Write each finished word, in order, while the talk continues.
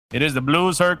It is the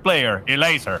blue Zerg player,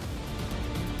 Elazer.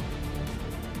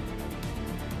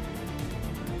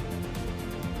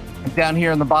 Down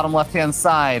here in the bottom left-hand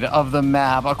side of the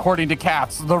map, according to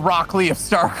Cats, the Rock Lee of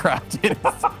StarCraft is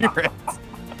Spirit.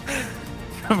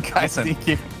 From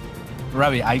Kaiseki.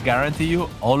 Ravi, I guarantee you,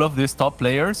 all of these top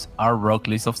players are Rock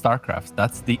Lees of StarCraft.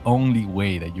 That's the only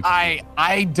way that you can.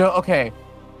 I don't. Okay.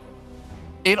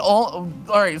 All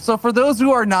right. So for those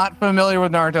who are not familiar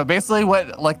with Naruto, basically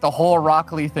what like the whole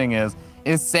Rock Lee thing is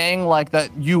saying like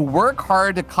that you work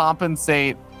hard to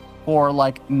compensate for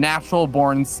like natural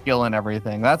born skill and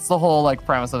everything. That's the whole like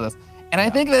premise of this. And I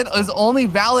think that is only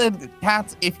valid,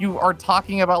 Cats, if you are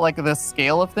talking about like the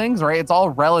scale of things, right? It's all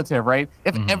relative, right?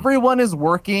 If everyone is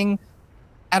working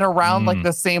at around like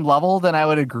the same level, then I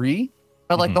would agree.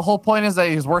 But like the whole point is that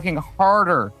he's working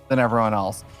harder than everyone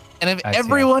else. And if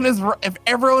everyone is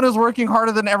working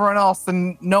harder than everyone else,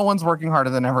 then no one's working harder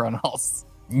than everyone else.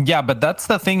 Yeah, but that's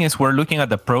the thing is we're looking at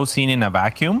the pro scene in a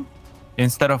vacuum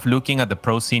instead of looking at the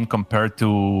pro scene compared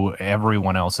to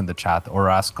everyone else in the chat or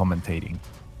us commentating,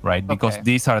 right? Because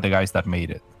these are the guys that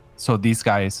made it. So these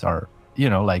guys are, you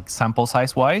know, like sample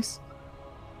size wise,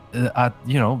 at,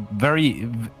 you know, they're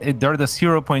the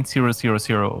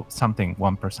 0.000 something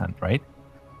 1%, right?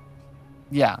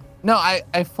 Yeah. No,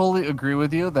 I fully agree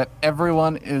with you that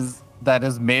everyone that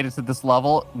has made it to this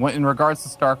level, in regards to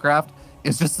StarCraft,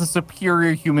 is just a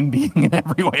superior human being in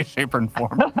every way, shape, and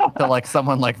form to like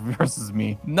someone like versus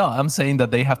me. No, I'm saying that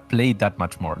they have played that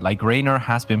much more. Like Raynor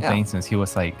has been playing since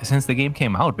the game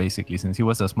came out, basically, since he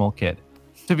was a small kid.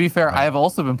 To be fair, I have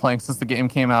also been playing since the game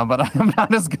came out, but I'm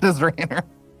not as good as Raynor.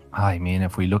 I mean,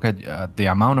 if we look at the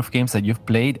amount of games that you've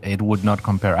played, it would not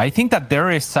compare. I think that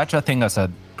there is such a thing as a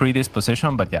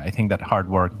predisposition, but yeah, I think that hard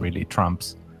work really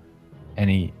trumps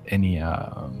any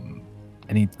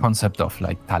concept of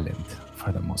like talent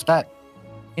for the most part.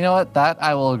 You know what? That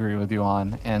I will agree with you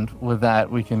on. And with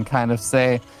that, we can kind of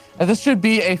say that this should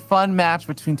be a fun match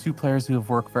between two players who have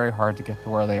worked very hard to get to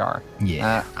where they are.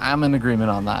 Yeah. I'm in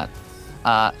agreement on that.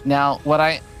 Now, what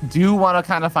I do want to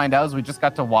kind of find out is we just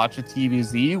got to watch a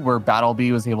TVZ where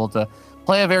BattleB was able to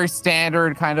play a very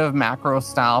standard kind of macro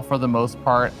style for the most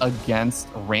part against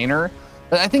Raynor.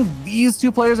 But I think these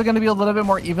two players are going to be a little bit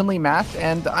more evenly matched,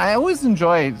 and I always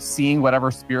enjoy seeing whatever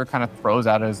Spirit kind of throws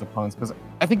out at his opponents, because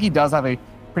I think he does have a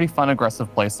pretty fun,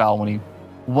 aggressive play style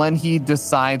when he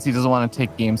decides he doesn't want to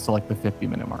take games to like the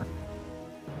 50-minute mark.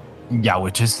 Yeah,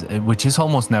 which is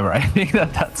almost never. I think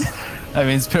that's. I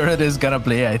mean, Spirit is gonna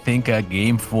play, I think, a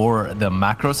game for the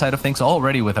macro side of things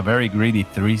already with a very greedy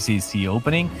 3CC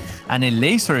opening, and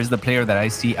Elazer is the player that I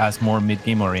see as more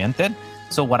mid-game oriented.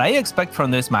 So what I expect from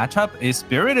this matchup is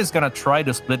Spirit is going to try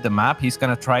to split the map. He's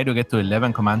going to try to get to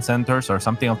 11 command centers or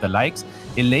something of the likes.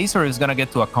 Elazer is going to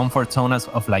get to a comfort zone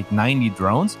of like 90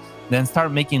 drones, then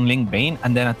start making Link Bane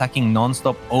and then attacking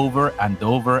nonstop over and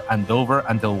over and over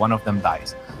until one of them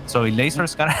dies. So Elazer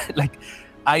is going to like...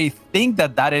 I think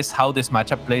that is how this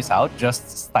matchup plays out,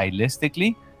 just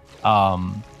stylistically,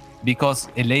 because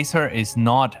Elazer is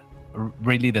not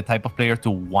really the type of player to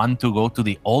want to go to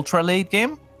the ultra late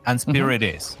game. And Spirit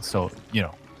is. So, you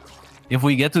know, if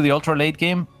we get to the ultra late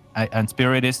game and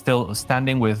Spirit is still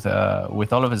standing with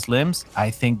all of his limbs, I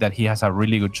think that he has a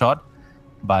really good shot.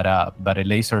 But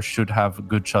Elazer should have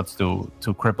good shots to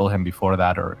cripple him before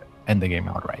that or end the game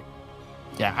outright.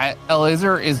 Yeah,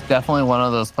 Elazer is definitely one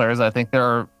of those players. I think there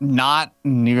are not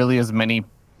nearly as many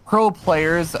pro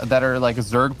players that are like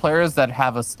Zerg players that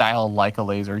have a style like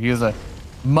Elazer. He is a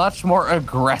much more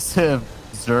aggressive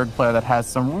Zerg player that has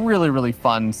some really, really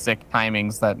fun, sick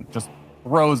timings that just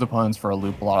throws opponents for a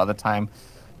loop a lot of the time.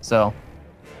 So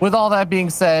with all that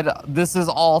being said, this is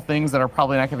all things that are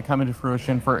probably not going to come into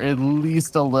fruition for at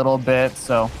least a little bit.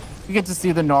 So we get to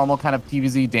see the normal kind of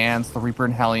TVZ dance, the Reaper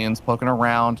and Hellions poking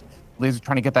around, Elazer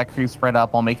trying to get that creep spread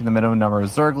up while making the minimum number of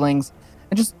Zerglings,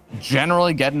 and just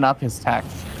generally getting up his tech.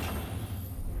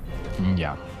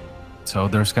 Yeah. So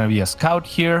there's going to be a scout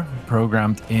here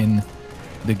programmed in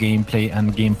the gameplay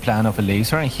and game plan of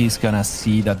Elazer, and he's gonna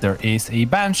see that there is a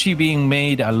Banshee being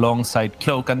made alongside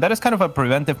Cloak, and that is kind of a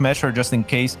preventive measure just in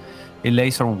case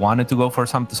Elazer wanted to go for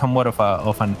somewhat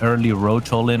of an early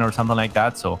roach all-in or something like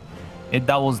that. So it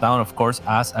doubles down, of course,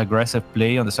 as aggressive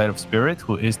play on the side of Spirit,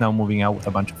 who is now moving out with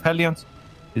a bunch of Hellions.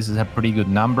 This is a pretty good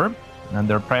number, and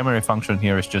their primary function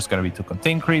here is just gonna be to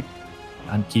contain creep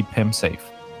and keep him safe.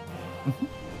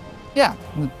 Yeah,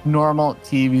 normal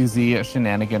TVZ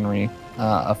shenaniganry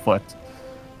afoot.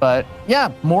 But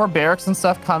yeah, more barracks and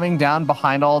stuff coming down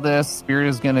behind all this. Spirit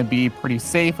is going to be pretty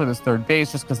safe with his third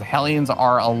base just because the Hellions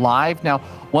are alive. Now,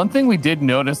 one thing we did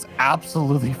notice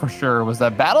absolutely for sure was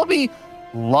that BattleB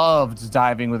loved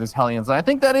diving with his Hellions. And I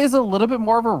think that is a little bit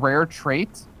more of a rare trait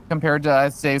compared to,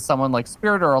 I'd say, someone like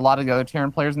Spirit or a lot of the other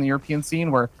Terran players in the European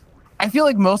scene, where I feel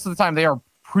like most of the time they are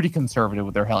pretty conservative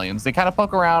with their Hellions. They kind of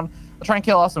poke around, try and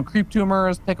kill off some creep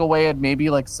tumors, pick away at maybe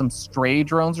like some stray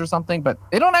drones or something, but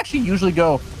they don't actually usually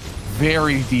go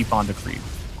very deep onto creep.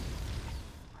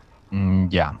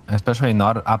 Yeah, especially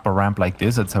not up a ramp like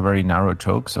this. It's a very narrow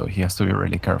choke, so he has to be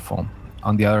really careful.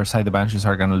 On the other side, the Banshees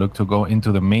are going to look to go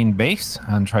into the main base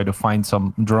and try to find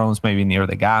some drones maybe near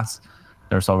the gas.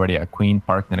 There's already a Queen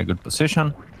parked in a good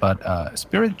position, but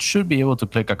Spirit should be able to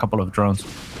click a couple of drones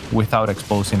without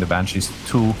exposing the Banshees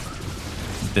to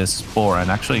this spore.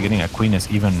 And actually getting a Queen is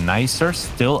even nicer.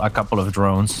 Still a couple of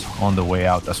drones on the way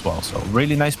out as well. So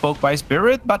really nice poke by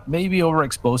Spirit, but maybe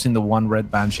overexposing the one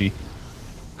red Banshee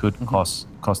could cost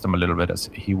him a little bit, as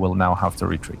he will now have to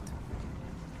retreat.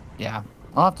 Yeah,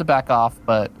 I'll have to back off,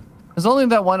 but there's only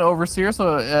that one Overseer,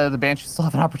 so the Banshees still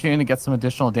have an opportunity to get some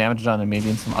additional damage done and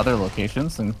maybe in some other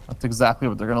locations, and that's exactly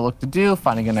what they're going to look to do,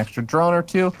 finding an extra drone or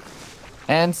two.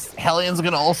 And Hellion's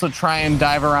going to also try and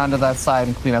dive around to that side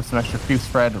and clean up some extra creep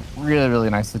spread. Really,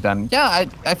 really nicely done. Yeah,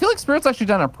 I feel like Spirit's actually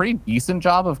done a pretty decent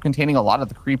job of containing a lot of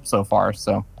the creep so far,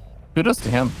 so kudos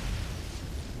to him.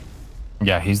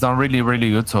 Yeah, he's done really,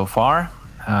 really good so far,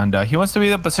 and he wants to be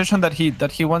the position that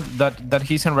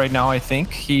he's in right now. I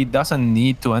think he doesn't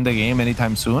need to end the game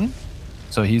anytime soon,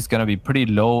 so he's gonna be pretty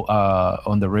low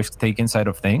on the risk-taking side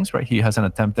of things. Right, he hasn't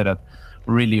attempted at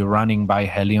really running by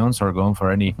Hellions or going for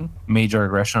any major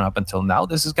aggression up until now.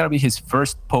 This is gonna be his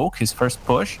first poke, his first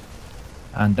push,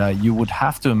 and you would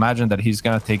have to imagine that he's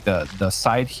gonna take the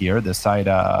side here, the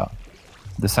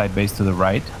side base to the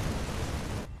right.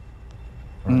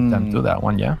 Or attempt to that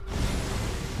one, yeah.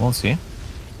 We'll see.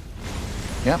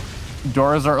 Yep.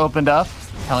 Doors are opened up.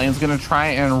 Hellion's going to try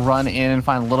and run in and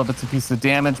find little bits and pieces of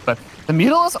damage, but the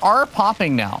Mutilas are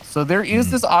popping now. So there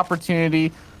is this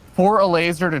opportunity for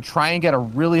Elazer to try and get a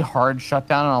really hard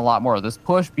shutdown on a lot more of this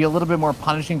push, be a little bit more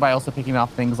punishing by also picking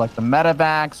off things like the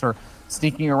medevacs or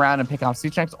sneaking around and picking off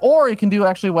C-checks, or you can do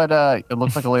actually what it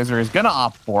looks like Elazer is going to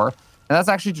opt for. And that's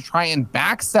actually to try and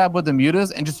backstab with the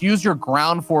mutas and just use your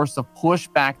ground force to push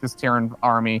back this Terran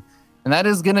army. And that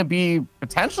is going to be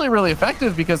potentially really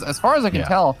effective because, as far as I can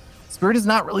tell, Spirit is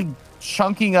not really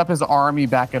chunking up his army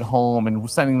back at home and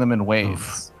sending them in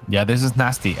waves. Yeah, this is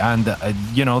nasty. And,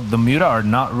 you know, the Muta are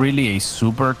not really a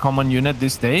super common unit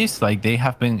these days. Like, they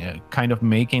have been kind of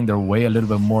making their way a little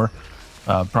bit more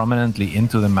prominently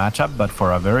into the matchup. But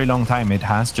for a very long time, it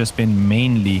has just been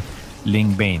mainly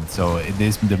Ling Bane. So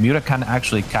the Muta can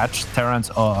actually catch Terrans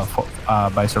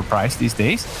by surprise these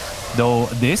days, though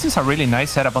this is a really nice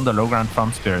setup on the low ground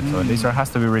from Spirit. So Elazer has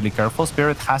to be really careful.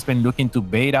 Spirit has been looking to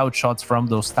bait out shots from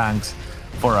those tanks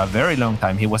for a very long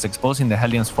time. He was exposing the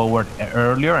Hellions forward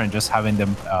earlier and just having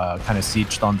them kind of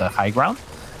sieged on the high ground,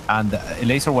 and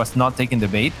Elazer was not taking the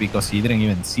bait because he didn't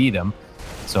even see them.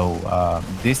 So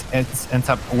this ends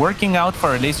up working out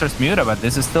for Elazer's Muta, but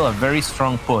this is still a very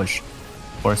strong push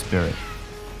for Spirit.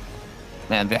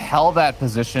 Man, the Hellbat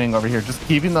positioning over here, just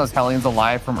keeping those Hellions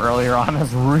alive from earlier on,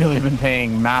 has really been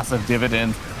paying massive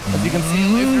dividends. As you can see,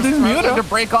 Elazer's trying to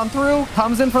break on through,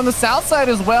 comes in from the south side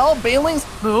as well. Banelings,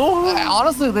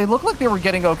 honestly, they look like they were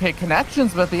getting okay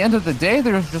connections, but at the end of the day,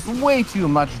 there's just way too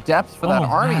much depth for that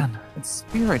army. Man. And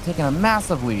Spirit taking a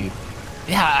massive lead.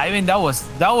 Yeah, I mean, that was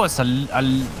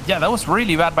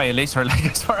really bad by Elazer. Like,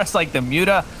 as far as like the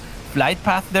Muta flight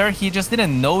path there, he just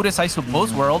didn't notice, I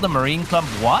suppose, where all the Marine clump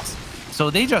was. So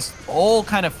they just all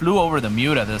kind of flew over the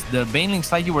Muta. The Banelings,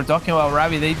 like you were talking about,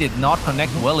 Ravi, they did not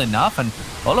connect well enough, and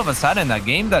all of a sudden, a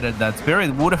game that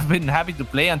Spirit would have been happy to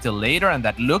play until later, and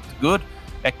that looked good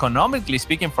economically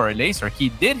speaking for Elazer. He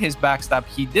did his backstab,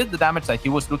 he did the damage that he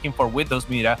was looking for with those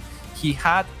Muta. He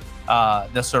had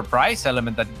the surprise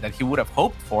element that he would have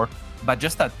hoped for, but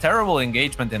just a terrible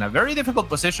engagement in a very difficult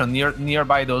position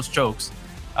nearby those chokes.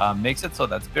 Makes it so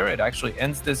that Spirit actually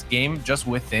ends this game just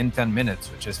within 10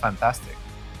 minutes, which is fantastic.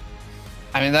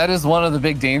 I mean, that is one of the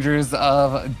big dangers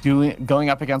of going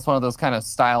up against one of those kind of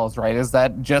styles, right? Is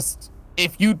that just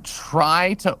if you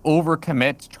try to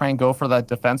overcommit, to try and go for that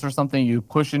defense or something, you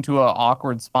push into an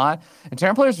awkward spot. And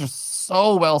Terran players are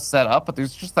so well set up, but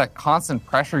there's just that constant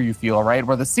pressure you feel, right?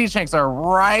 Where the siege tanks are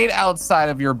right outside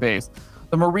of your base.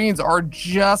 The Marines are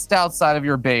just outside of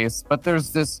your base, but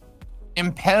there's this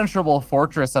impenetrable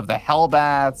fortress of the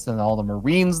Hellbats and all the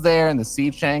Marines there and the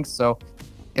siege tanks. So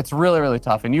it's really, really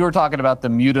tough. And you were talking about the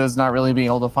Mutas not really being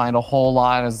able to find a whole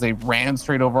lot as they ran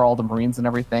straight over all the Marines and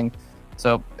everything.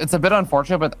 So it's a bit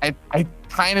unfortunate, but I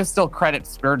kind of still credit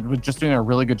Spirit with just doing a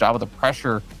really good job with the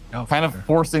pressure, kind of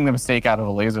forcing the mistake out of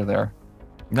Elazer there.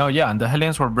 No, yeah, and the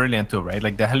Hellions were brilliant too, right?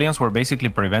 Like the Hellions were basically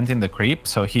preventing the creep,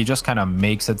 so he just kind of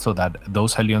makes it so that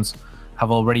those Hellions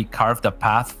have already carved a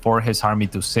path for his army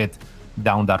to sit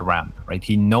down that ramp, right?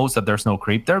 He knows that there's no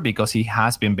creep there because he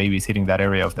has been babysitting that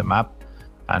area of the map,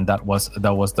 and that was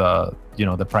the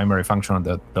the primary function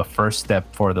of the first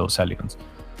step for those Hellions.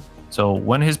 So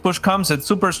when his push comes, it's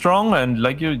super strong, and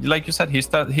like you said,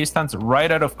 he stands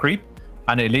right out of creep,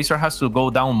 and Elazer has to go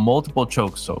down multiple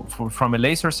chokes. So from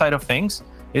Elazer side of things,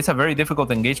 it's a very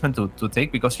difficult engagement to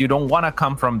take because you don't want to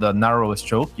come from the narrowest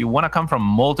choke. You want to come from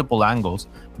multiple angles,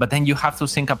 but then you have to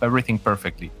sync up everything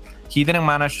perfectly. He didn't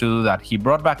manage to do that. He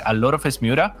brought back a lot of his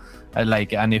Muta,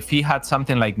 and if he had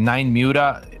something like 9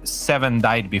 Muta, 7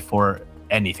 died before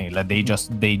anything. Like they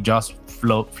just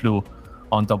flew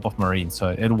on top of Marines.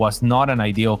 So it was not an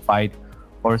ideal fight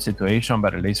or situation,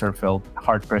 but Elazer felt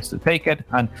hard pressed to take it,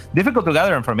 and difficult to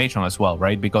gather information as well,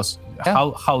 right? Because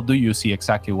how do you see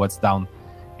exactly what's down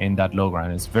in that low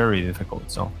ground? It's very difficult.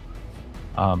 So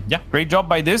yeah, great job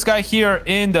by this guy here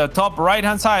in the top right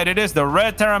hand side. It is the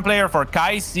red Terran player for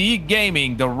Kai C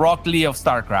Gaming, the Rock Lee of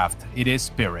StarCraft. It is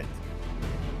Spirit.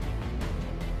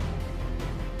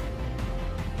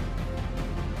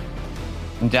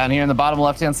 And down here in the bottom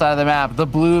left-hand side of the map, the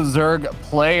blue Zerg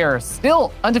player,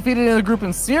 still undefeated in the group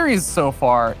and series so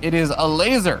far. It is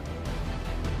Elazer.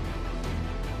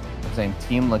 Same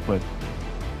Team Liquid.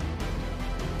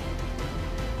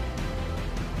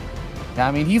 Yeah,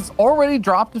 I mean, he's already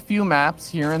dropped a few maps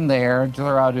here and there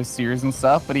throughout his series and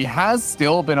stuff, but he has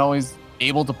still been always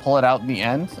able to pull it out in the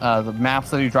end. The maps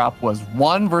that he dropped was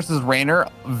one versus Raynor,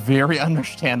 very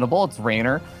understandable. It's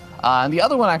Raynor. And the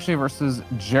other one actually versus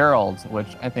Gerald, which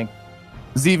I think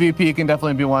ZVP can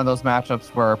definitely be one of those matchups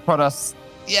where Protoss,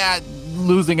 yeah,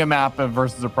 losing a map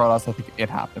versus a Protoss, I think it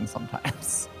happens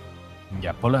sometimes.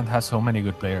 Yeah, Poland has so many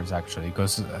good players actually,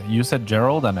 because you said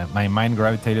Gerald and my mind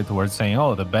gravitated towards saying,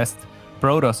 oh, the best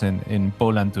Protoss in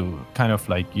Poland to kind of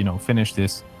like, finish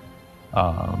this,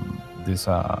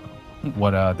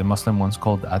 what the Muslim ones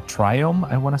called a triumph,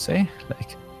 I want to say.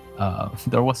 Like,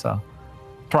 there was a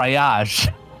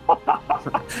triage.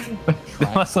 The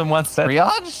Muslim one said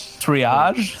triage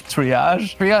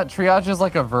is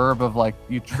like a verb of like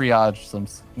you triage some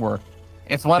work.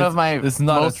 It's one of my it's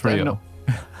not a trio.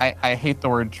 I hate the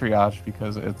word triage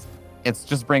because it's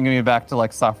just bringing me back to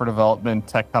like software development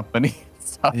tech company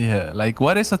stuff. Yeah, like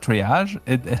what is a triage?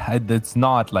 It's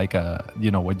not like a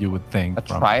what you would think. A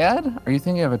triad? Are you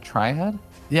thinking of a triad?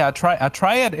 Yeah, a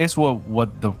triad is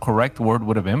what the correct word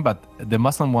would have been, but the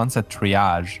Muslim one said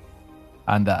triage.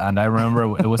 And I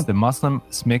remember it was the Muslim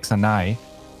Smix and I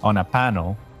on a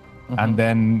panel, and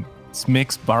then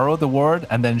Smix borrowed the word,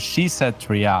 and then she said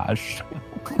triage,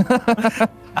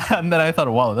 and then I thought,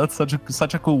 wow, that's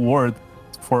such a cool word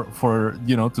for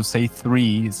to say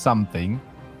three something.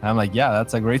 And I'm like, yeah,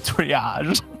 that's a great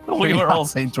triage. We were all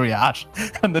saying triage,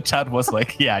 and the chat was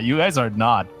like, yeah, you guys are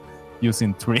not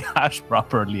using triage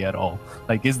properly at all.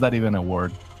 Like, is that even a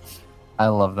word? I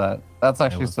love that. That's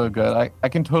actually so good. I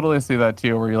can totally see that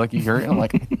too, where you hear it and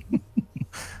like,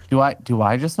 do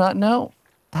I just not know?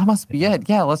 That must be it.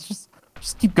 Yeah, let's just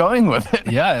keep going with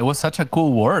it. Yeah, it was such a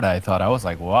cool word. I thought, I was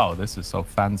like, wow, this is so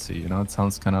fancy. It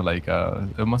sounds kind of like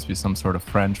it must be some sort of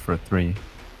French for three.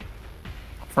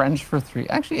 French for three.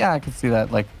 Actually, yeah, I could see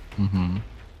that. Like,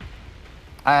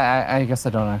 I guess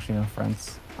I don't actually know French.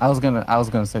 I was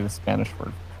gonna say the Spanish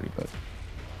word for three,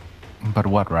 but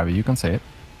what, Ravi? You can say it.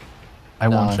 I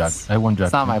won't judge.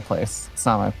 It's not my place. It's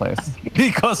not my place.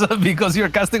 because you're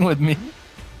casting with me.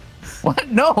 What?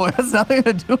 No, it has nothing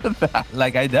to do with that.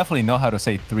 Like, I definitely know how to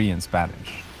say three in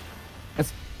Spanish.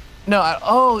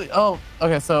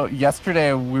 Okay. So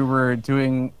yesterday we were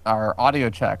doing our audio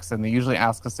checks, and they usually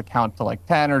ask us to count to like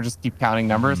 10 or just keep counting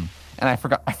numbers. And I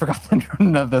forgot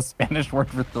the Spanish word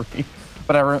for three,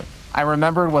 but I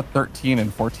remembered what 13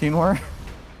 and 14 were.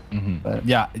 But,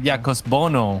 yeah, because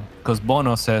Bono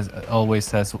always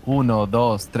says uno,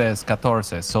 dos, tres,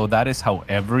 catorce. So that is how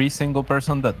every single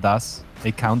person that does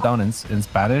a countdown in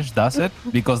Spanish does it,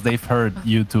 because they've heard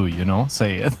you too,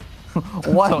 say it.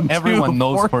 So everyone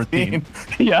knows 14.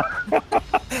 Yeah.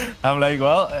 I'm like,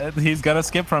 well, he's gonna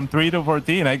skip from 3 to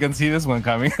 14. I can see this one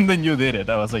coming, and then you did it.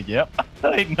 I was like, yep,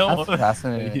 I know. That's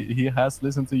fascinating. He has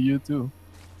listened to you too.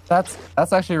 That's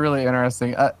actually really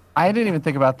interesting. I didn't even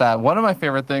think about that. One of my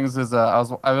favorite things is I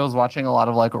was watching a lot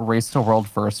of like Race to World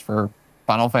First for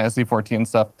Final Fantasy 14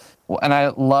 stuff, and I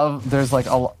love there's like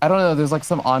I don't know, there's like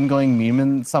some ongoing meme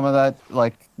in some of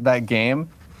that game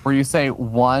where you say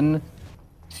 1,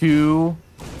 2,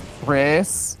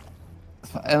 race,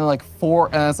 and like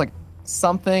 4, and it's like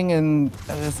something, and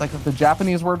it's like the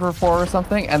Japanese word for 4 or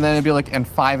something, and then it'd be like and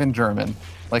 5 in German.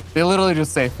 Like, they literally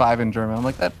just say 5 in German. I'm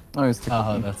like, that always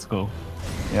tickles me. That's cool.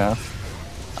 Yeah.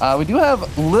 We do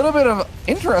have a little bit of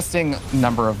interesting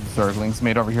number of Zerglings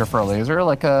made over here for Elazer.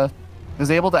 Like, is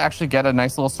able to actually get a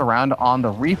nice little surround on the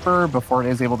Reaper before it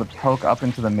is able to poke up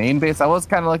into the main base. That was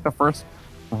kind of like the first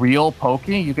real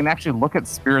poking. You can actually look at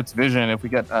Spirit's vision if we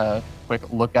get a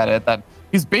quick look at it. That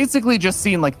he's basically just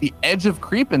seen like the edge of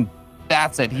creep, and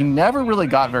that's it. He never really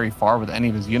got very far with any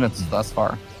of his units thus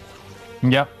far.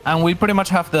 Yeah, and we pretty much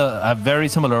have a very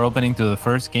similar opening to the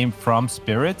first game from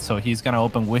Spirit. So he's going to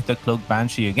open with the Cloaked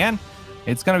Banshee again.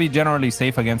 It's going to be generally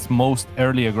safe against most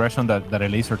early aggression that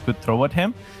Elazer could throw at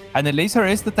him. And Elazer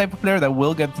is the type of player that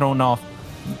will get thrown off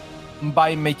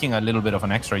by making a little bit of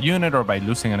an extra unit or by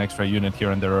losing an extra unit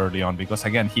here and there early on. Because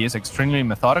again, he is extremely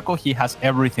methodical. He has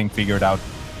everything figured out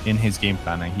in his game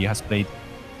plan. And he has played,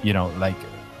 you know, like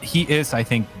he is, I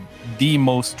think, the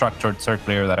most structured Zerg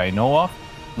player that I know of.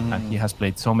 And he has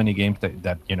played so many games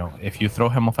that, you know, if you throw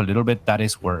him off a little bit, that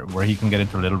is where he can get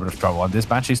into a little bit of trouble. And this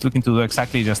Banshee is looking to do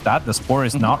exactly just that. The Spore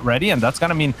is not ready, and that's going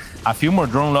to mean a few more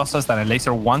drone losses that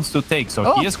Elazer wants to take.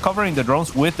 So he is covering the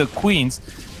drones with the Queens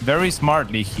very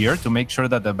smartly here to make sure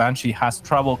that the Banshee has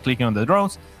trouble clicking on the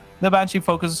drones. The Banshee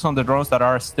focuses on the drones that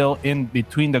are still in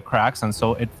between the cracks, and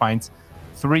so it finds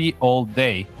 3 all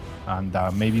day. And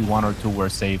maybe 1 or 2 were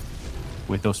saved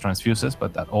with those transfuses,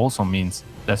 but that also means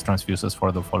less transfuses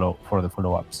for the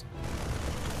follow-ups.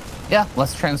 Yeah,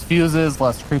 less transfuses,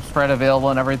 less creep spread available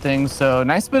and everything. So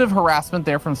nice bit of harassment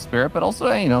there from Spirit, but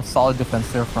also, you know, solid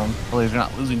defense there from Elazer,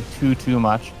 not losing too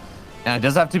much. And it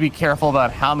does have to be careful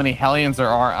about how many Hellions there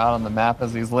are out on the map,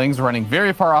 as these Lings running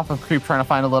very far off of creep, trying to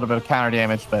find a little bit of counter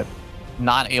damage, but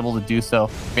not able to do so.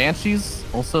 Banshees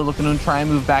also looking to try and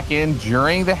move back in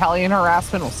during the Hellion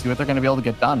harassment. We'll see what they're going to be able to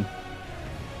get done.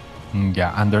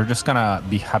 Yeah, and they're just gonna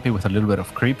be happy with a little bit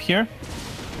of creep here.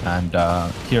 And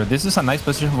here, this is a nice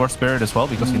position for Spirit as well,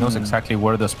 because he knows exactly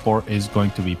where the Spore is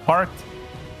going to be parked.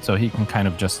 So he can kind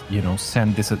of just, you know,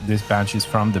 send these Banshees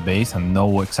from the base and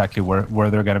know exactly where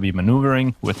they're gonna be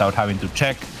maneuvering without having to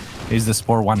check. Is the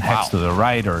Spore 1 hex to the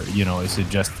right, or, you know, is it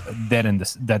just dead in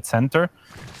the dead center?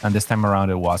 And this time around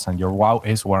it was. And your wow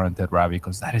is warranted, Ravi,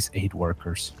 because that is 8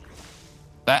 workers.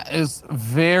 That is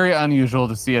very unusual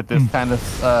to see at this kind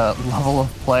of level of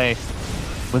play.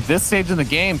 With this stage in the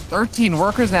game, 13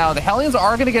 workers now. The Hellions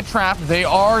are going to get trapped. They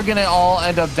are going to all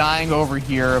end up dying over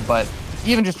here, but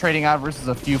even just trading out versus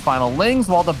a few final Lings,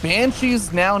 while the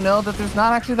Banshees now know that there's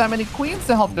not actually that many Queens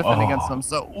to help defend against them.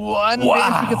 So one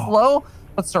Banshee gets low,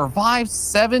 but survives.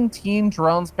 17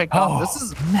 drones picked up. This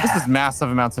is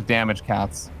massive amounts of damage,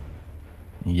 Cats.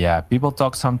 Yeah, people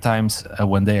talk sometimes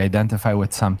when they identify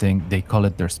with something, they call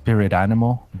it their spirit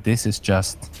animal. This is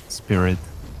just Spirit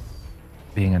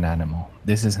being an animal.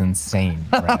 This is insane,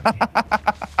 Ravi.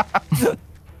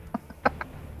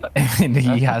 I mean,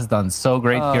 he has done so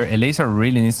great here. Elazer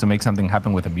really needs to make something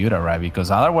happen with the Muta, Ravi,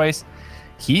 because otherwise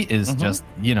he is just,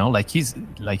 you know, like he's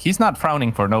not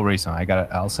frowning for no reason.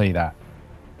 I'll say that.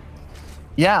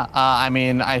 Yeah, I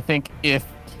mean, I think if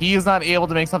he is not able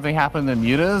to make something happen in the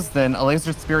Mutas, then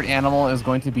Elazer's spirit animal is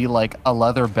going to be like a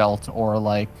leather belt or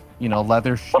like, you know,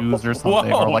 leather shoes or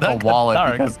something, or like a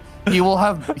wallet, because he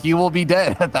will be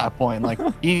dead at that point. Like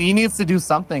he needs to do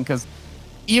something, because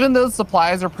even though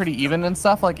supplies are pretty even and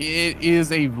stuff, like it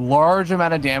is a large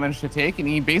amount of damage to take, and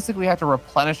he basically had to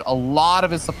replenish a lot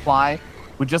of his supply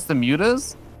with just the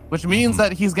Mutas, which means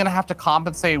that he's going to have to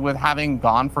compensate with having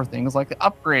gone for things like the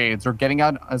upgrades or getting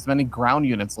out as many ground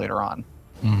units later on.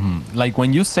 Like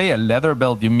when you say a leather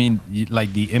belt, you mean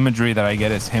like the imagery that I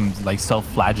get is him like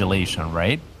self-flagellation,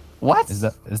 right? What? Is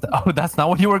that? Oh, that's not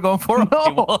what you were going for? No.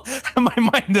 Okay, well, my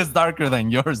mind is darker than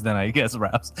yours then, I guess,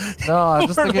 Raps. No, I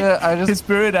just think his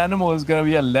spirit animal is going to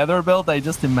be a leather belt. I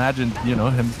just imagined, you know,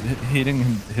 him hitting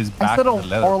his back with a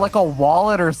leather or like a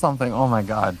wallet or something. Oh my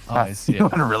God. Oh, I see. You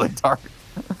went really dark.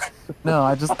 No,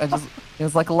 I just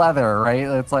it's like leather, right?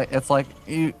 It's like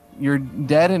you're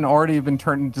dead and already been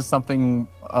turned into something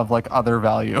of like other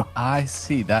value. I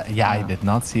see that. Yeah, I did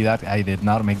not see that. I did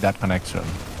not make that connection.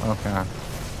 Okay.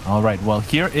 All right. Well,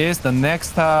 here is the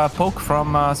next poke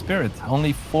from Spirit.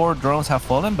 Only 4 drones have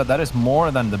fallen, but that is more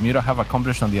than the Muta have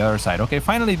accomplished on the other side. Okay,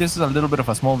 finally, this is a little bit of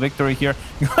a small victory here.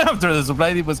 After the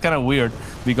supply depot was kind of weird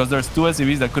because there's 2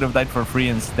 SCVs that could have died for free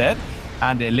instead.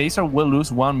 And Elazer will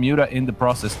lose 1 Muta in the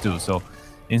process too. So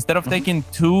instead of taking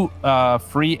 2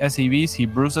 free SCVs, he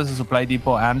bruises a supply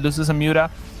depot and loses a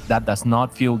Muta. That does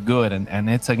not feel good. And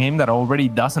it's a game that already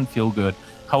doesn't feel good.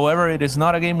 However, it is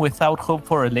not a game without hope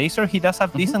for Elazer. He does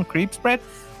have decent creep spread.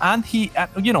 And he,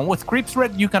 you know, with creep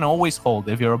spread, you can always hold.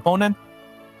 If your opponent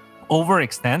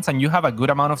overextends and you have a good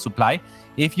amount of supply,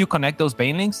 if you connect those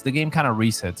banelings, the game kind of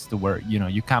resets to where, you know,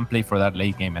 you can't play for that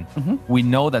late game. And we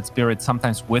know that Spirit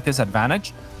sometimes with his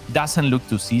advantage doesn't look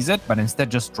to seize it, but instead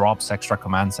just drops extra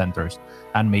command centers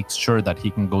and makes sure that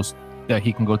he can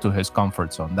go to his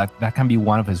comfort zone. That can be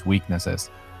one of his weaknesses,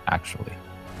 actually.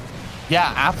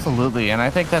 Yeah, absolutely. And I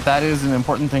think that is an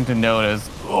important thing to note is,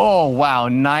 oh, wow,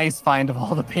 nice find of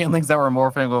all the banelings that were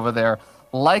morphing over there.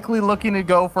 Likely looking to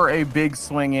go for a big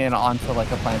swing in onto like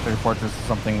a planetary fortress or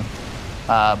something.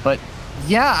 But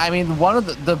yeah, I mean, one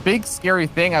of the big scary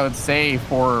thing I would say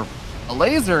for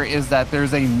Elazer is that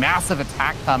there's a massive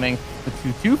attack coming, the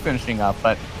 2-2 finishing up.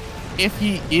 But if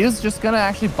he is just going to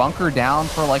actually bunker down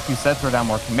for, like you said, throw down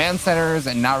more command centers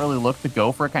and not really look to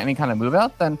go for any kind of move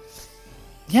out, then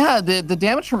yeah, the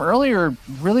damage from earlier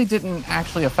really didn't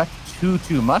actually affect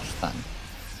too much then.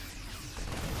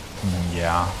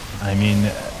 Yeah, I mean,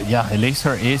 yeah,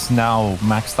 Elazer is now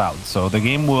maxed out, so the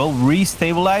game will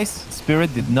re-stabilize.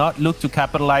 Spirit did not look to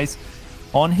capitalize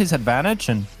on his advantage,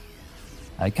 and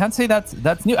I can't say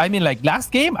that's new. I mean, like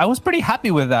last game, I was pretty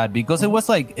happy with that because it was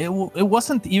like it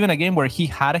wasn't even a game where he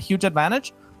had a huge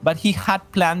advantage, but he had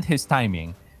planned his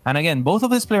timing. And again, both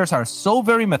of his players are so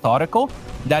very methodical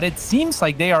that it seems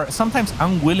like they are sometimes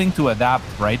unwilling to adapt,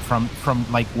 right, from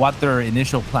like what their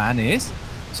initial plan is.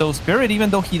 So Spirit, even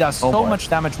though he does so much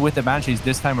damage with the Banshees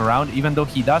this time around, even though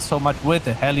he does so much with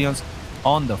the Hellions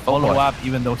on the follow-up,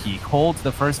 even though he holds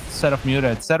the first set of Muta,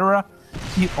 etc.,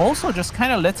 he also just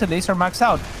kind of lets Elazer max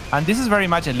out. And this is very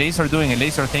much Elazer doing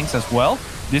Elazer things as well.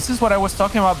 This is what I was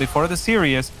talking about before the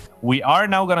series. We are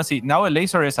now going to see, now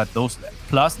Elazer is at those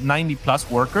plus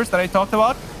 90+ workers that I talked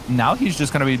about. Now he's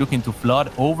just going to be looking to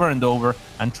flood over and over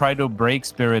and try to break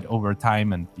Spirit over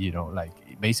time and, you know, like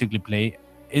basically play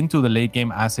into the late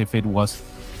game as if it was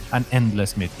an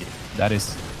endless mid game. That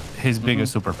is his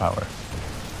biggest superpower.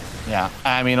 Yeah,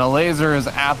 I mean, Elazer is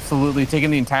absolutely taking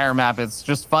the entire map. It's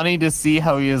just funny to see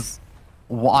how he is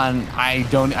one. I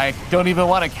don't even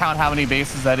want to count how many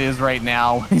bases that is right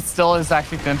now. He still is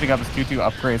actually finishing up his 2-2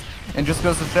 upgrades, and just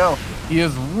goes to show he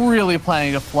is really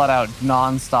planning to flood out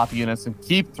non-stop units and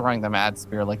keep throwing them at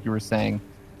Spear, like you were saying.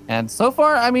 And so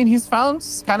far, I mean, he's found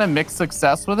kind of mixed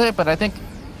success with it, but I think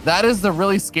that is the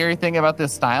really scary thing about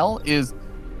this style is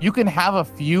you can have a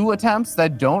few attempts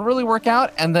that don't really work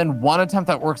out and then one attempt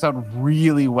that works out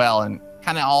really well and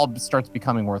kind of all starts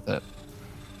becoming worth it.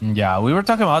 Yeah, we were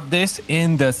talking about this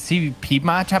in the CVP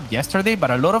matchup yesterday,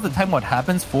 but a lot of the time what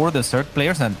happens for the Zerg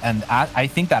players, and I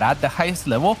think that at the highest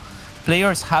level,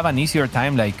 players have an easier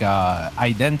time like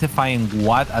identifying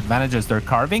what advantages they're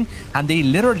carving, and they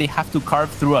literally have to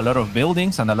carve through a lot of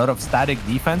buildings and a lot of static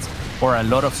defense or a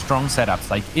lot of strong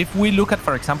setups. Like if we look at,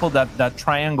 for example, that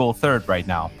triangle third right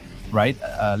now, right?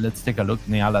 Let's take a look,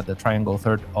 Niall, at the triangle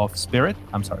third of Spirit.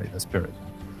 I'm sorry, the Spirit.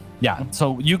 Yeah,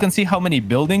 so you can see how many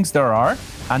buildings there are,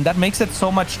 and that makes it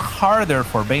so much harder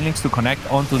for Banelings to connect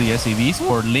onto the SCVs,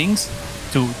 for Lings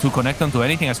to connect onto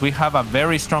anything, as we have a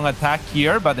very strong attack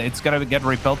here, but it's going to get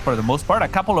repelled for the most part. A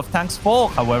couple of tanks fall,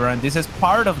 however, and this is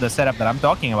part of the setup that I'm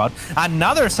talking about.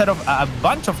 Another set of a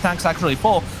bunch of tanks actually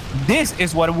fall. This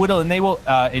is what would enable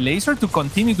Elazer to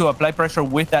continue to apply pressure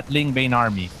with that Ling Bane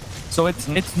army. So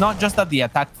it's not just that the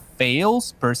attack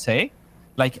fails per se,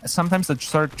 like sometimes the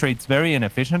Zerg trades very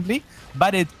inefficiently,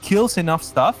 but it kills enough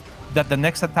stuff that the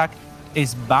next attack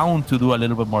is bound to do a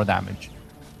little bit more damage.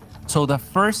 So the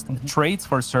first trades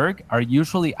for Zerg are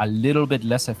usually a little bit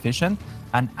less efficient,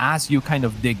 and as you kind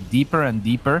of dig deeper and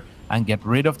deeper and get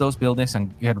rid of those buildings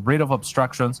and get rid of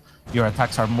obstructions, your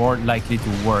attacks are more likely to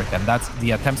work. And that's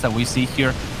the attempts that we see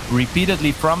here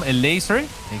repeatedly from Elazer.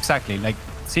 Exactly, like,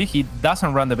 see, he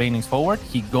doesn't run the Banelings forward,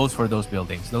 he goes for those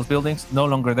buildings. Those buildings no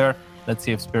longer there. Let's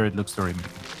see if Spirit looks to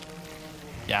remove.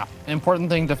 Yeah, important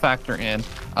thing to factor in.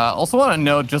 Also want to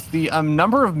note just the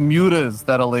number of mutas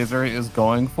that Elazer is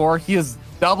going for. He is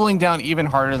doubling down even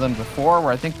harder than before,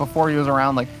 where I think before he was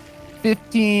around like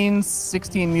 15,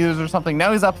 16 mutas or something.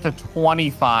 Now he's up to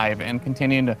 25 and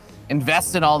continuing to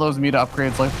invest in all those muta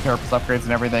upgrades, like the Carapace upgrades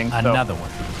and everything. Another one.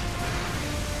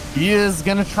 He is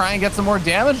going to try and get some more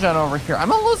damage done over here. I'm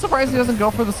a little surprised he doesn't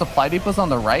go for the supply depots on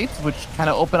the right, which kind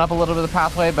of open up a little bit of the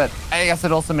pathway, but I guess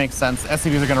it also makes sense.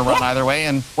 SCVs are going to run either way,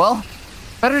 and, well,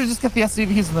 better to just get the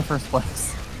SCVs in the first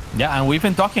place. Yeah, and we've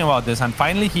been talking about this, and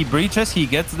finally he breaches, he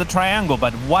gets the triangle,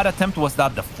 but what attempt was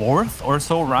that? The fourth or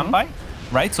so run by?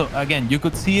 Right? So, again, you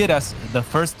could see it as the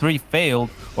first three failed,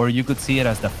 or you could see it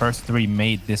as the first three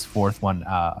made this fourth one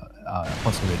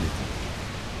possibility.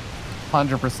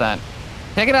 100%.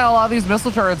 Taking out a lot of these missile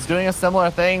turrets, doing a similar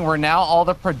thing where now all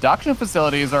the production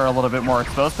facilities are a little bit more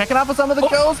exposed. Picking up with some of the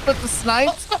ghosts, but the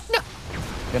snipes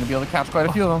gonna be able to catch quite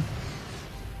a few of them.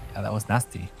 Yeah, that was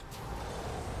nasty.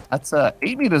 That's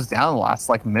 8 meters down the last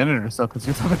like minute or so, because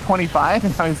he was up at 25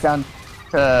 and now he's down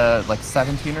to like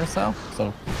 17 or so.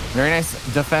 So very nice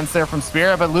defense there from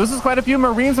Spirit, but loses quite a few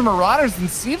Marines and Marauders and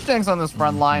siege tanks on this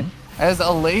front line as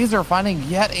Elazer finding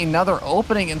yet another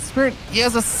opening. And Spirit, he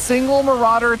has a single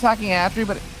Marauder attacking Atri,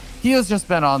 but he has just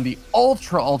been on the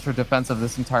ultra defensive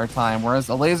this entire time, whereas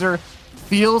Elazer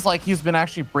feels like he's been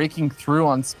actually breaking through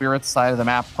on Spirit's side of the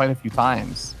map quite a few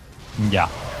times. Yeah.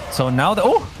 So now that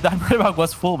redback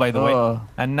was full, by the way,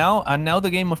 and now the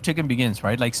game of chicken begins,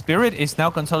 right? Like Spirit is now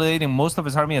consolidating most of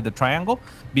his army at the triangle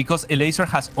because Elazer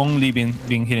has only been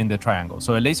hitting the triangle.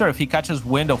 So Elazer, if he catches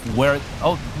wind of where,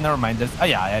 never mind.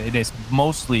 Yeah, it is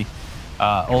mostly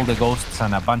all the ghosts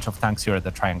and a bunch of tanks here at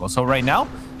the triangle. So right now,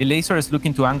 Elazer is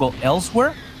looking to angle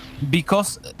elsewhere,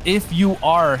 because if you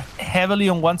are heavily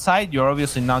on one side, you're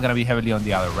obviously not going to be heavily on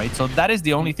the other, right? So that is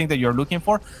the only thing that you're looking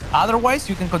for. Otherwise,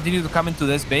 you can continue to come into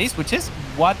this base, which is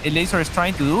what Elazer is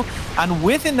trying to do. And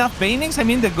with enough banings, I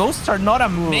mean, the ghosts are not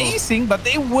amazing, but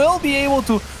they will be able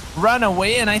to run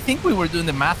away. And I think we were doing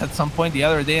the math at some point the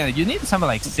other day, and you need something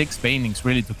like 6 banings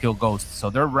really to kill ghosts.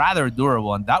 So they're rather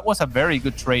durable, and that was a very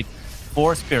good trade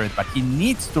for Spirit, but he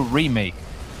needs to remake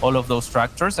all of those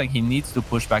structures, and he needs to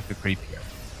push back the creep here.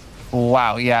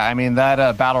 Wow, yeah, I mean,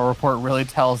 that battle report really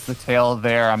tells the tale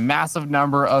there. A massive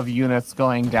number of units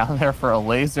going down there for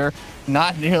Elazer,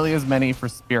 not nearly as many for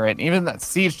Spirit. Even that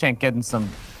siege tank getting some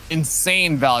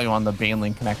insane value on the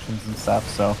Baneling connections and stuff.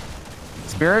 So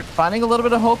Spirit finding a little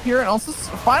bit of hope here, and also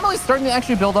finally starting to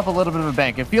actually build up a little bit of a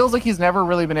bank. It feels like he's never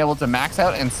really been able to max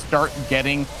out and start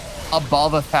getting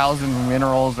above 1,000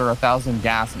 minerals or 1,000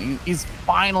 gas. And he's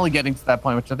finally getting to that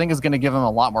point, which I think is going to give him a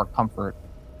lot more comfort.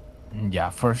 Yeah,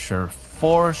 for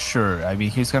sure. I mean,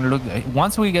 he's going to look...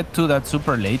 Once we get to that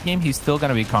super late game, he's still going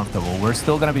to be comfortable. We're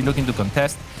still going to be looking to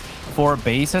contest 4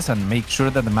 bases and make sure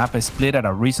that the map is split at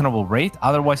a reasonable rate.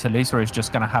 Otherwise, Elazer is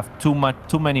just going to have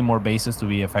too many more bases to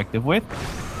be effective with.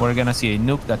 We're going to see a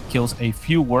nuke that kills a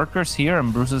few workers here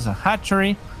and bruises a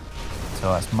hatchery.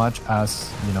 So as much as,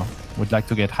 you know, we'd like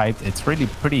to get hyped, it's really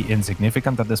pretty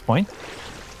insignificant at this point.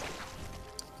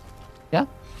 Yeah.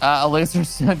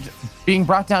 Elazer's being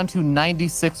brought down to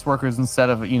 96 workers instead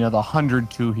of, you know, the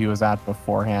 102 he was at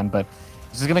beforehand. But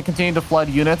he's just going to continue to flood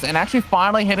units and actually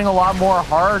finally hitting a lot more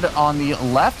hard on the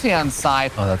left-hand side.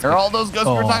 There are all those ghosts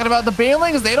we were talking about. The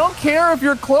Banelings, they don't care if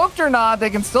you're cloaked or not. They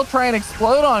can still try and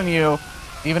explode on you,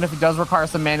 even if it does require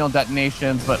some manual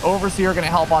detonations. But Overseer going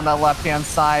to help on that left-hand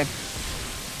side.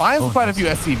 Finds quite a few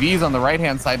SCVs on the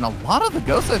right-hand side, and a lot of the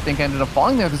ghosts, I think, ended up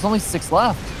falling there. There's only 6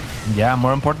 left. Yeah,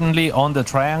 more importantly, on the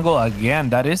triangle, again,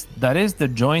 that is the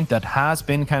joint that has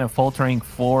been kind of faltering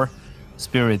for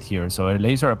Spirit here. So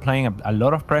Elazer applying a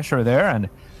lot of pressure there, and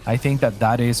I think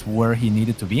that is where he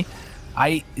needed to be.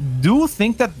 I do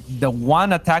think that the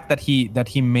one attack that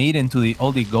he made into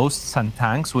all the ghosts and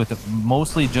tanks with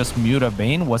mostly just Muta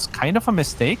Bane was kind of a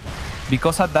mistake,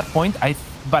 because at that point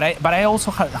but I also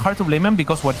had hard to blame him,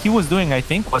 because what he was doing, I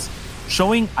think, was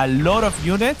showing a lot of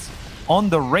units on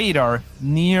the radar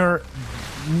near,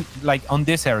 like on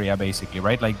this area, basically,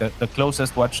 right? Like the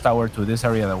closest watchtower to this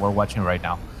area that we're watching right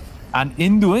now. And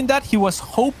in doing that, he was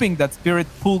hoping that Spirit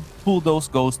pulled those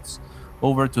ghosts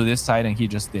over to this side, and he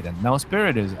just didn't. Now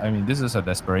Spirit is, I mean, this is a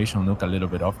desperation nuke a little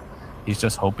bit of. He's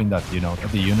just hoping that, you know,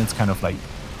 that the units kind of like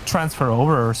transfer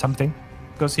over or something,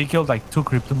 because he killed like 2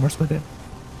 Cryptomers with it.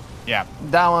 Yeah,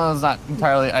 that one was not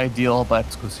entirely ideal, but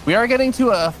we are getting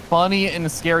to a funny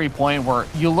and scary point where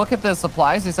you look at the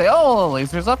supplies, you say, oh,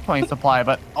 Elazer's up 20 supply,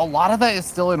 but a lot of that is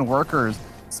still in workers.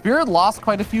 Spirit lost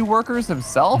quite a few workers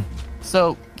himself,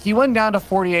 so he went down to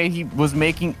 48. He was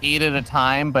making 8 at a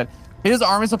time, but his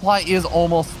army supply is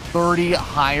almost 30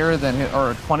 higher than,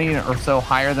 or 20 or so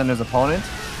higher than his opponent.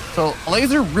 So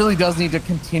Elazer really does need to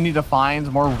continue to find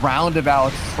more roundabout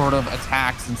sort of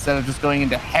attacks instead of just going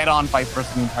into head-on fights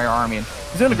versus the entire army. And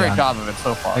he's doing a great job of it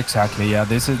so far. Exactly, yeah.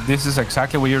 This is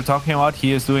exactly what you're talking about.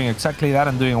 He is doing exactly that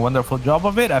and doing a wonderful job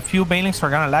of it. A few Banelings are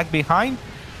gonna lag behind,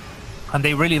 and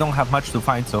they really don't have much to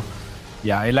find. So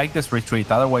yeah, I like this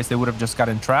retreat. Otherwise, they would have just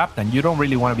gotten trapped, and you don't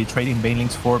really want to be trading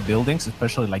Banelings for buildings,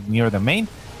 especially like near the main.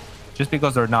 Just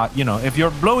because they're not, you know, if you're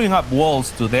blowing up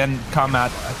walls to then come at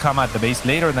the base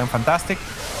later, then fantastic.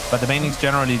 But the Banelings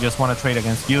generally just want to trade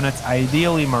against units,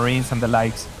 ideally Marines and the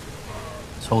likes.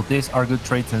 So these are good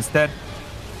trades instead.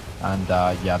 And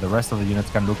yeah, the rest of the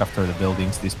units can look after the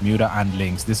buildings, this Muta and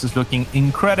Lynx. This is looking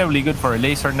incredibly good for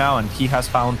Elazer now, and he has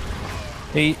found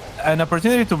an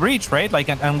opportunity to breach, right? Like,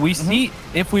 and we see,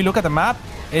 if we look at the map,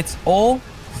 it's all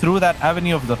through that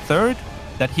Avenue of the Third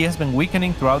that he has been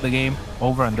weakening throughout the game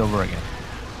over and over again.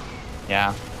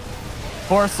 Yeah.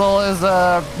 Poor Soul is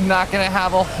not going to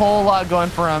have a whole lot going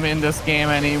for him in this game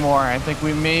anymore. I think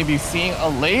we may be seeing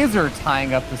Elazer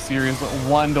tying up the series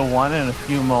 1-1 in a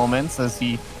few moments as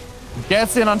he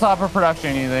gets in on top of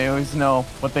production. They always know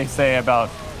what they say about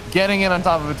getting in on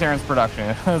top of a Terran's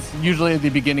production. It's usually at the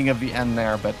beginning of the end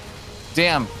there, but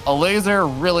damn,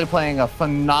 Elazer really playing a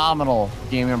phenomenal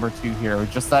game number 2 here.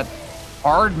 Just that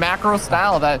hard macro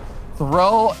style, that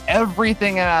throw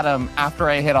everything at him after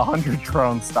I hit 100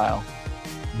 drone style.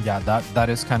 Yeah, that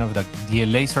is kind of the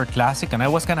Elazer classic. And I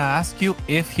was going to ask you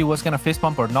if he was going to fist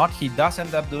bump or not. He does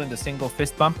end up doing the single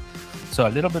fist bump. So a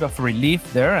little bit of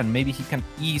relief there. And maybe he can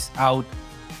ease out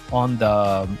on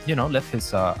the, let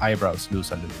his eyebrows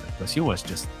loose a little bit. Because he was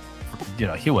just,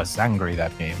 he was angry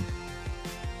that game.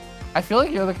 I feel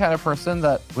like you're the kind of person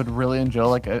that would really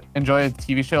enjoy a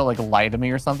TV show like Lie to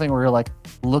Me or something, where you're like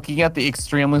looking at the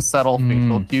extremely subtle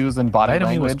facial cues and body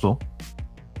language. Was cool.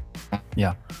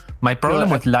 Yeah. My problem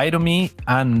with Lie to Me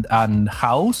and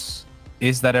House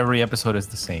is that every episode is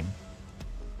the same.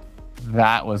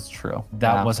 That was true.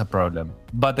 That was a problem.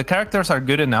 But the characters are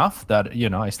good enough that,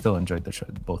 I still enjoyed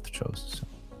both shows.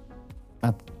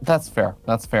 So. That's fair.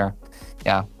 That's fair.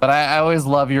 Yeah. But I always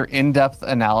love your in-depth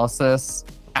analysis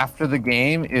after the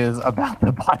game is about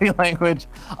the body language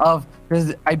of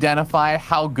identify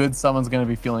how good someone's going to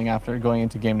be feeling after going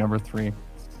into game number 3.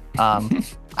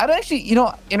 I'd actually,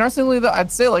 interestingly though, I'd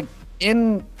say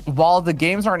while the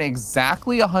games aren't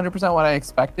exactly 100% what I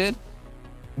expected,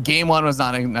 game 1 was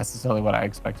not necessarily what I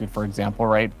expected, for example,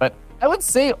 right? But I would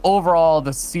say overall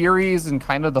the series and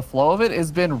kind of the flow of it has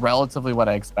been relatively what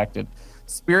I expected.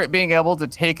 Spirit being able to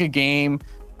take a game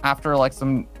after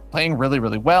some playing really,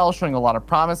 really well, showing a lot of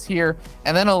promise here,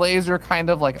 and then Elazer kind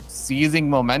of seizing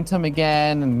momentum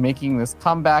again and making this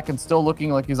comeback and still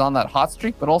looking like he's on that hot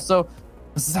streak, but also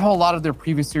this is how a lot of their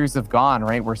previous series have gone,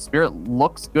 right? Where Spirit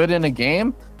looks good in a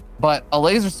game, but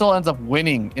Elazer still ends up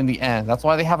winning in the end. That's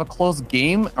why they have a close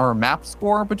game or map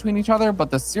score between each other,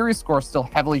 but the series score still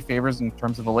heavily favors in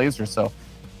terms of Elazer. So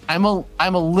I'm a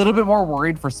little bit more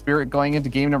worried for Spirit going into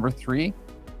game number 3.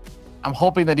 I'm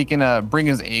hoping that he can bring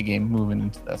his A game moving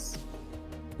into this.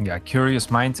 Yeah,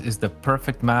 Curious Minds is the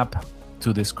perfect map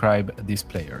to describe these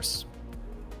players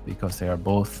because they are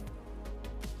both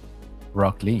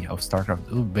Rock Lee of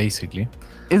StarCraft, basically.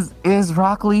 Is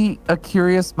Rock Lee a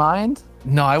curious mind?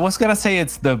 No, I was gonna say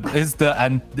it's the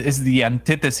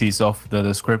antithesis of the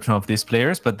description of these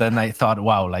players, but then I thought,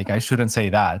 wow, I shouldn't say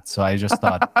that. So I just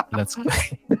thought, let's.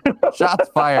 Shots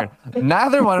fired.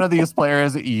 Neither one of these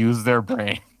players use their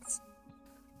brains.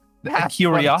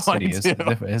 Curiosity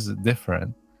is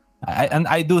different, and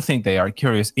I do think they are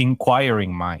curious,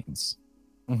 inquiring minds.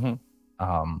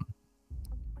 Mm-hmm.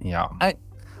 Yeah.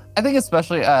 I think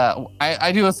especially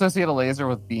I do associate Elazer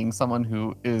with being someone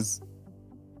who is,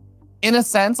 in a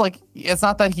sense, it's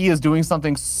not that he is doing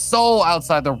something so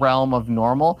outside the realm of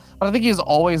normal, but I think he's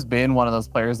always been one of those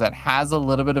players that has a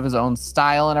little bit of his own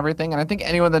style and everything. And I think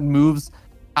anyone that moves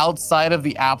outside of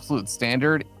the absolute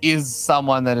standard is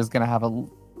someone that is going to have a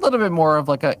little bit more of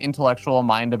an intellectual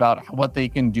mind about what they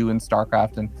can do in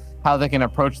StarCraft and how they can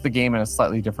approach the game in a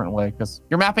slightly different way, because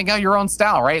you're mapping out your own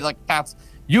style, right? That's,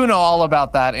 all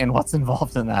about that and what's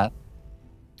involved in that.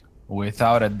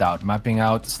 Without a doubt, mapping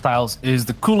out styles is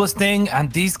the coolest thing,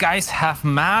 and these guys have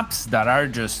maps that are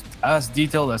just as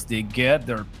detailed as they get.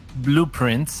 They're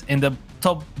blueprints. In the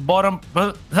top bottom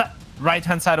right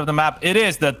hand side of the map, it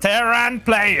is the Terran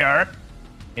player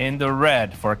in the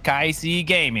red for Kaisi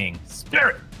Gaming,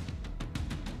 Spirit.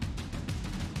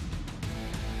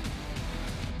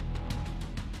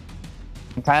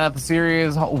 Kind of the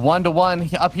series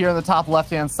 1-1 up here in the top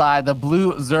left-hand side. The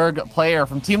blue Zerg player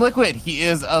from Team Liquid. He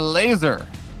is Elazer.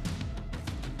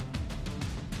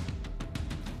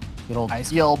 Good old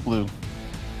teal blue.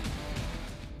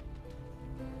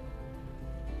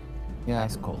 Yeah,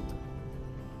 ice cold.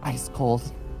 Ice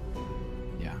cold.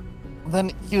 Yeah.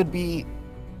 Then he would be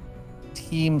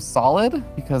Team Solid,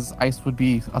 because ice would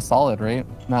be a solid, right?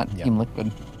 Not Team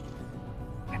Liquid.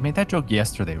 I made that joke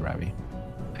yesterday, Ravi.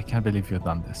 I can't believe you've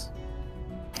done this.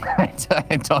 I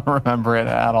don't remember it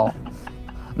at all.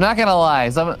 I'm not gonna lie.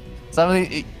 Some of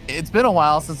the it's been a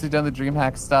while since we've done the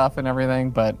DreamHack stuff and everything,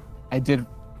 but I did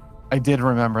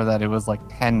remember that it was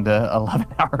 10 to 11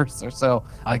 hours or so.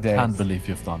 I can't believe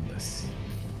you've done this.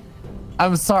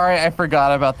 I'm sorry, I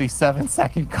forgot about the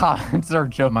 7-second comments or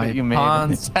joke that you made.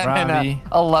 Puns, 10 and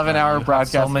 11-hour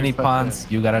broadcast. So many puns.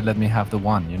 You gotta let me have the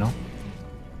one.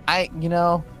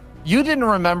 You didn't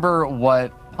remember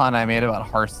what pun I made about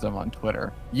Hearthstone on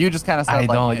Twitter. You just kind of said,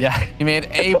 you made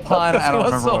a pun. I don't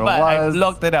remember what it was. I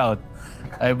blocked it out.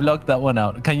 I blocked that one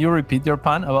out. Can you repeat your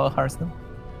pun about Hearthstone?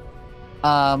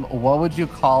 What would you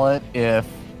call it if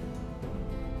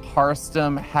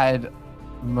Hearthstone had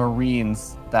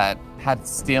Marines that had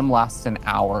stim last an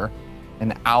hour?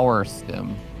 An hour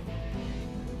stim.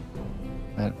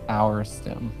 An hour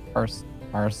stim.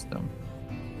 Hearthstone.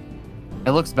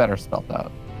 It looks better spelled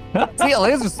out. See,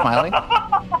 Elazer's smiling.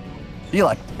 You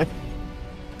liked it.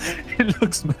 It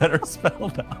looks better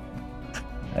spelled out.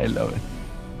 I love it.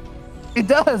 It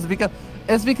does,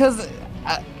 because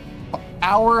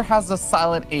hour has a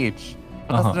silent H.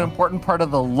 That's an important part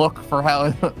of the look for how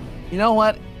it, you know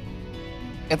what?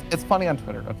 It's funny on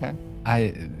Twitter, okay?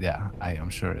 I am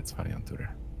sure it's funny on Twitter.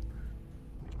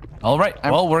 All right,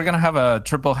 well, we're gonna have a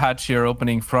triple hatch here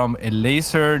opening from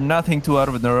Elazer. Nothing too out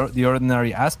of the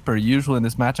ordinary as per usual in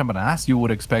this matchup, but as you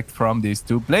would expect from these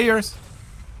two players.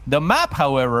 The map,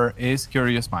 however, is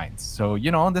Curious Minds. So,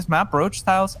 you know, on this map, Roach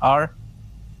styles are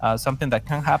something that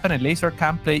can happen. Elazer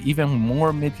can play even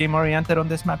more mid-game oriented on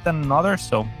this map than another.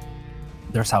 So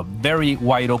there's a very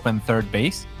wide open third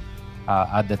base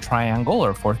at the triangle,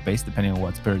 or fourth base, depending on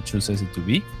what Spirit chooses it to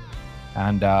be.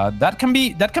 And that can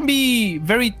be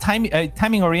very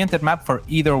timing oriented map for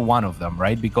either one of them,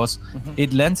 right? Because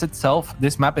it lends itself,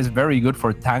 this map is very good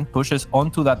for tank pushes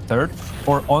onto that third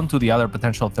or onto the other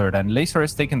potential third, and Elazer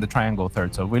is taking the triangle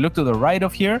third. So if we look to the right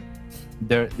of here,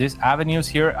 these avenues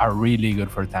here are really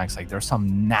good for tanks. Like, there's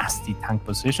some nasty tank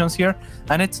positions here,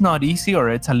 and it's not easy, or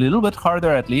it's a little bit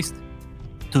harder at least,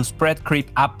 to spread creep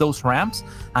up those ramps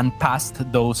and past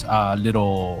those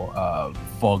little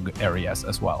fog areas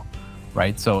as well.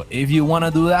 Right, so if you want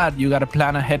to do that, you got to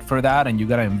plan ahead for that, and you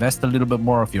got to invest a little bit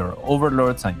more of your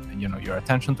overlords and, you know, your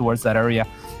attention towards that area.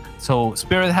 So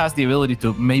Spirit has the ability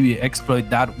to maybe exploit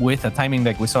that with a timing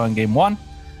like we saw in game 1,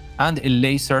 and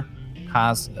Elazer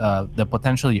has the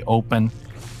potentially open,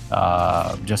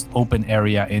 just open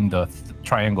area in the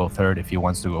triangle third if he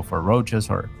wants to go for roaches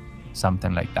or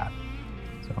something like that.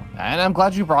 And I'm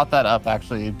glad you brought that up,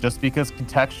 actually, just because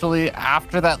contextually,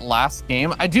 after that last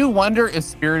game, I do wonder if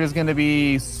Spirit is going to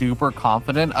be super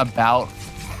confident about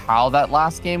how that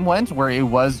last game went, where it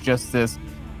was just this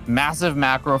massive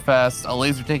macro fest,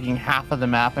 Elazer taking half of the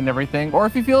map and everything, or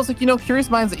if he feels like, you know, Curious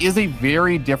Minds is a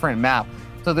very different map.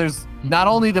 So there's not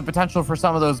only the potential for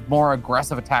some of those more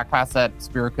aggressive attack paths that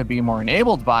Spirit could be more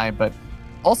enabled by, but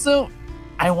also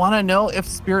I want to know if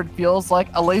Spirit feels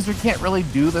like Elazer can't really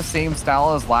do the same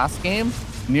style as last game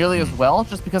nearly as well,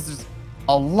 just because there's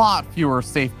a lot fewer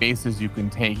safe bases you can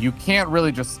take. You can't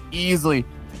really just easily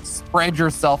spread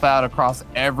yourself out across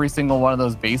every single one of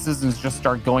those bases and just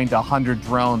start going to 100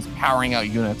 drones powering out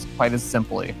units quite as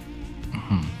simply.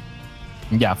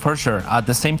 Yeah, for sure. At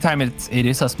the same time, it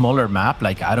is a smaller map.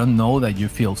 Like, I don't know that you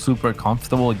feel super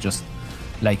comfortable just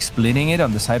like splitting it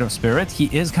on the side of Spirit. He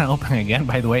is kind of open again,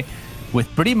 by the way,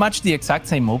 with pretty much the exact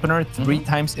same opener 3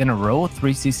 times in a row,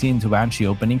 3 CC into Banshee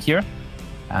opening here.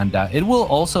 And it will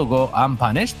also go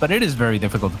unpunished, but it is very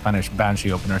difficult to punish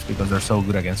Banshee openers because they're so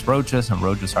good against roaches, and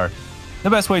roaches are the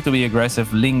best way to be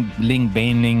aggressive. Ling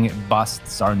Baning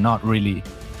busts are not really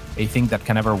a thing that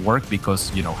can ever work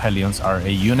because, you know, Hellions are a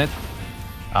unit.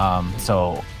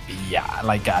 So yeah,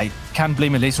 like, I can't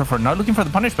blame Elazer for not looking for the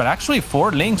punish, but actually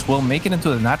 4 links will make it into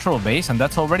the natural base, and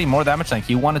that's already more damage than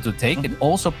he wanted to take. It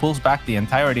also pulls back the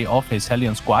entirety of his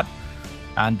Hellion squad.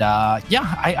 And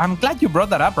yeah, I'm glad you brought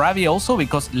that up, Ravi, also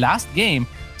because last game,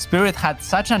 Spirit had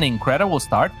such an incredible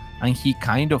start, and he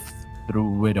kind of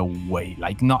threw it away.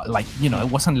 Like, not like, you know, it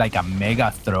wasn't like a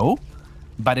mega throw,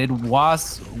 but it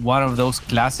was one of those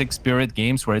classic Spirit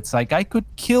games where it's like, I could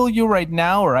kill you right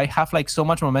now, or I have like so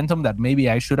much momentum that maybe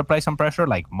I should apply some pressure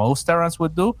like most Terrans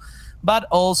would do. But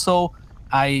also,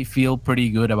 I feel pretty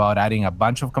good about adding a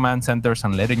bunch of command centers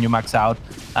and letting you max out,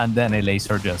 and then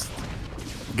Elazer just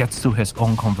gets to his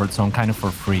own comfort zone kind of for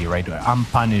free, right?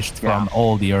 Unpunished from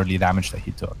all the early damage that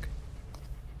he took.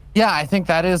 Yeah, I think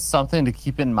that is something to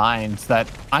keep in mind that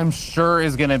I'm sure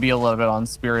is going to be a little bit on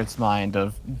Spirit's mind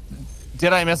of,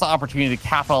 did I miss an opportunity to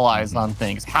capitalize on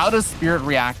things? How does Spirit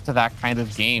react to that kind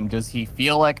of game? Does he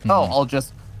feel like, oh, I'll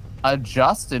just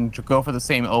adjust and go for the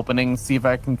same opening, see if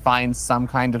I can find some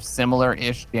kind of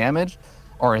similar-ish damage?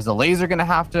 Or is Elazer going to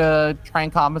have to try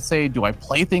and compensate? Do I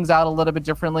play things out a little bit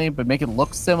differently, but make it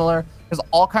look similar? There's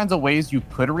all kinds of ways you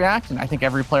could react, and I think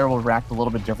every player will react a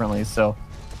little bit differently. So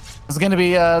this is going to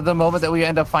be the moment that we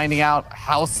end up finding out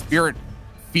how Spirit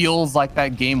feels like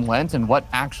that game went and what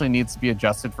actually needs to be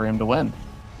adjusted for him to win.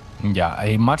 Yeah,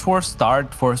 a much worse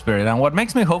start for Spirit. And what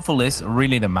makes me hopeful is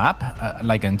really the map,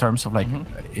 like in terms of like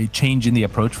a change in the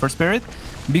approach for Spirit.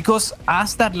 Because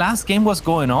as that last game was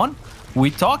going on, we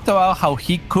talked about how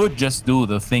he could just do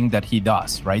the thing that he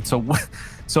does, right? So,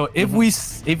 so if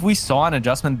we saw an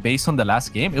adjustment based on the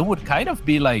last game, it would kind of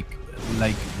be like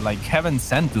heaven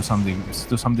sent to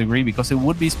some degree, because it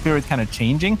would be Spirit kind of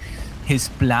changing his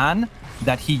plan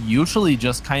that he usually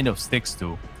just kind of sticks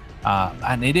to.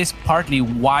 And it is partly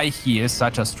why he is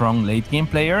such a strong late game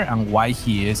player and why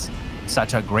he is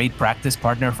such a great practice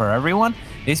partner for everyone.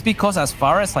 It's because as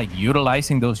far as like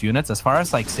utilizing those units, as far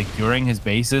as like securing his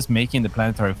bases, making the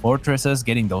planetary fortresses,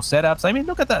 getting those setups, I mean,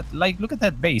 look at that, like look at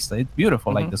that base, it's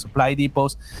beautiful. Like the supply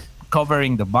depots,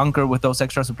 covering the bunker with those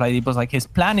extra supply depots, like his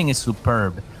planning is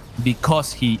superb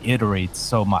because he iterates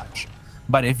so much.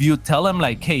 But if you tell him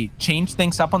like, hey, change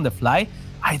things up on the fly,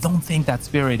 I don't think that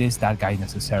Spirit is that guy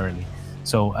necessarily.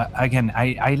 So again,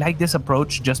 I like this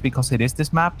approach just because it is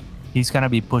this map. He's going to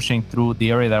be pushing through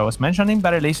the area that I was mentioning,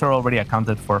 but Elazer already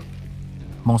accounted for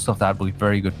most of that with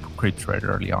very good creeps right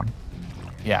early on.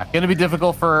 Yeah, going to be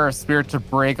difficult for Spirit to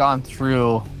break on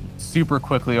through super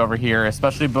quickly over here,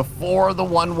 especially before the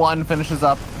 1-1 finishes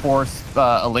up for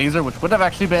Elazer, which would have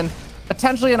actually been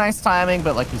potentially a nice timing,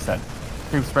 but like you said,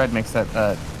 creep spread makes it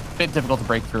a bit difficult to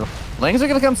break through. Lings are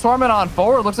going to come storming on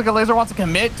forward. Looks like Elazer wants to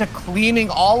commit to cleaning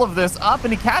all of this up,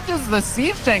 and he catches the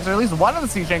siege tanks, or at least one of the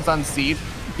siege tanks on siege.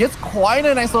 Gets quite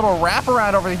a nice little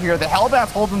wraparound over here. The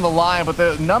Hellbat's holding the line, but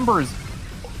the numbers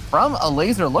from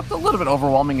Elazer looked a little bit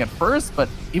overwhelming at first, but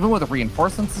even with the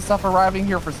reinforcements and stuff arriving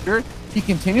here for Spirit, he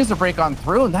continues to break on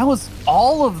through, and that was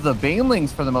all of the Banelings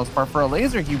for the most part. For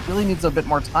Elazer, he really needs a bit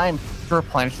more time to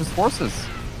replenish his forces.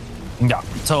 Yeah,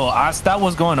 so as that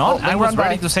was going on, I was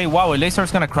ready to say, wow, Elazer is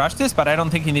going to crush this, but I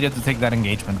don't think he needed to take that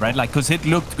engagement, right? Like, because it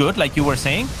looked good, like you were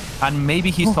saying, and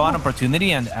maybe he saw an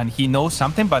opportunity and he knows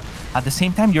something, but at the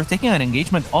same time, you're taking an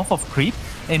engagement off of creep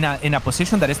in a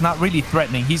position that is not really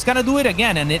threatening. He's going to do it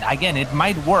again, and it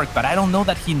might work, but I don't know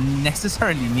that he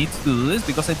necessarily needs to do this,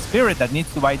 because it's Spirit that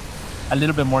needs to bite a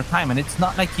little bit more time, and it's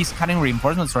not like he's cutting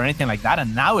reinforcements or anything like that.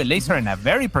 And now Elazer in a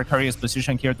very precarious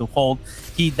position here to hold.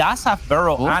 He does have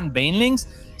Burrow and Banelings,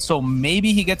 so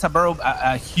maybe he gets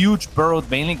a huge burrowed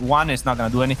Baneling. One is not going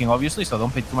to do anything, obviously, so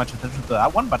don't pay too much attention to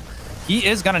that one, but he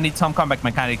is going to need some comeback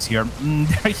mechanics here.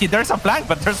 There's a flank,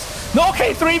 but there's no,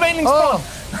 okay, 3 Banelings.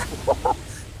 Oh.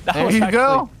 There you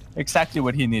go. Exactly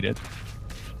what he needed.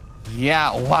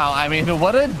 Yeah, wow. I mean,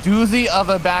 what a doozy of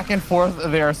a back and forth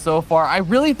there so far. I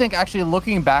really think, actually,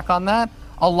 looking back on that,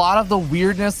 a lot of the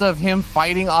weirdness of him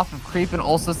fighting off of creep and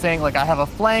also saying, like, I have a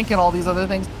flank and all these other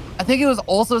things, I think it was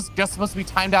also just supposed to be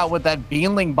timed out with that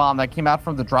Baneling bomb that came out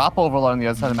from the drop overload on the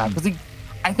other side of the map. Because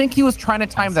I think he was trying to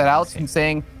time that out and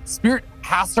saying Spirit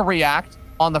has to react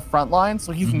on the front line,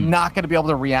 so he's not going to be able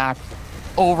to react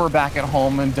over back at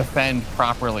home and defend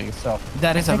properly. So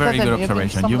that is a very good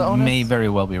observation. You may very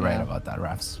well be right about that,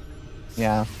 Rafs.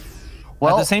 Yeah.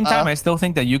 Well, at the same time, I still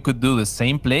think that you could do the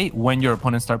same play when your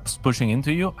opponent starts pushing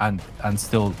into you and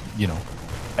still, you know,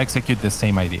 execute the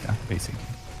same idea, basically.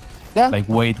 Yeah. Like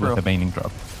wait with the Baneling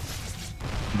drop.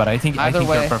 But I think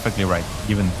you're perfectly right,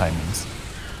 given the timings.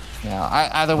 Yeah,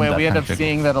 either way, we end up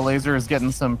seeing that Elazer is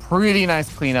getting some pretty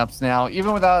nice cleanups now,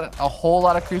 even without a whole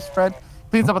lot of creep spread.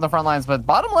 Cleans up on the front lines, but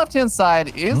bottom left-hand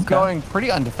side is going pretty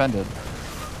undefended.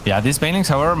 Yeah, these Banelings,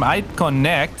 however, might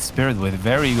connect. Spirit with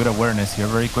very good awareness here,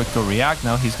 very quick to react.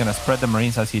 Now he's going to spread the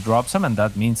Marines as he drops them, and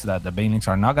that means that the Banelings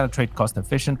are not going to trade cost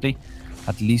efficiently,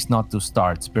 at least not to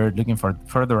start. Spirit looking for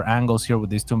further angles here with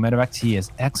these 2 medevacs. He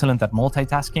is excellent at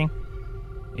multitasking,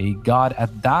 a god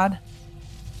at that.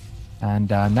 And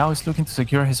now he's looking to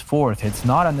secure his 4th. It's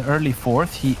not an early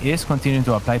 4th. He is continuing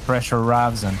to apply pressure,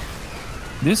 Ravs, and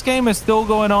this game is still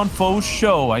going on for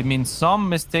show. I mean, some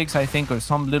mistakes, I think, or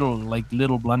some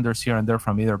little blunders here and there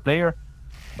from either player,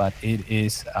 but it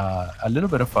is a little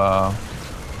bit of a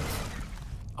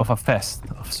fest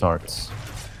of sorts.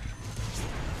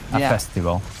 A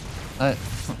festival. It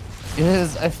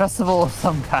is a festival of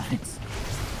some kind.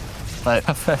 But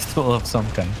a festival of some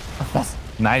kind.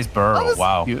 Nice burrow.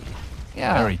 Wow. Cute.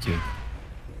 Yeah. Very cute.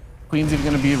 Queen's even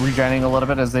going to be regenerating a little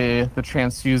bit as the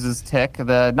transfuses tick.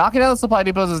 The knocking down the supply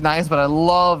depots is nice, but I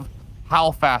love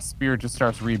how fast Spirit just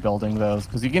starts rebuilding those,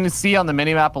 because you can see on the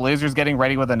minimap, Elazer's getting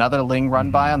ready with another Ling run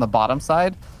by on the bottom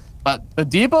side, but the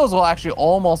depots will actually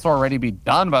almost already be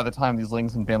done by the time these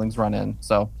Lings and Banelings run in.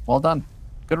 So well done.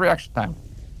 Good reaction time.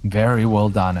 Very well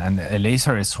done. And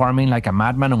Elazer is swarming like a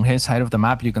madman on his side of the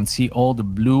map. You can see all the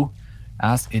blue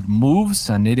as it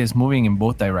moves, and it is moving in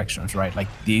both directions, right? Like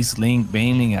these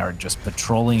Baneling are just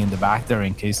patrolling in the back there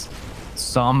in case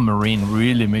some Marine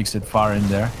really makes it far in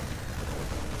there.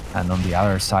 And on the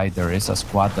other side, there is a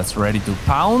squad that's ready to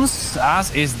pounce, as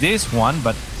is this one,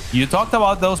 but You talked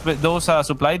about those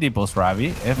supply depots,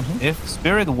 Ravi. If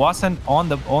Spirit wasn't on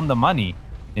the money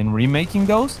in remaking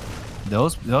those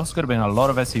could have been a lot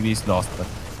of SCVs lost, but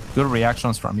good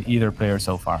reactions from either player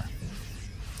so far.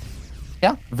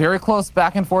 Yeah, very close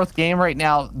back and forth game right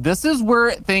now. This is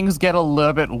where things get a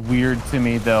little bit weird to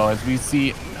me, though, as we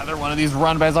see another one of these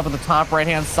run-bys up at the top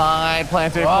right-hand side.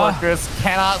 Planetary Fortress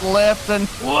cannot lift, and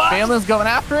Banelin's going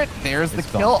after it. There's the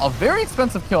kill. A very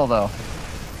expensive kill, though.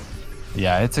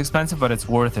 Yeah, it's expensive, but it's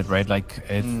worth it, right? Like,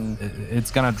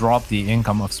 it's gonna drop the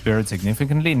income of Spirit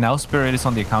significantly. Now Spirit is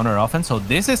on the counter offense, so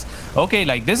this is okay.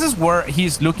 Like, this is where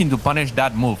he's looking to punish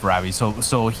that move, Ravi.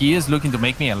 So he is looking to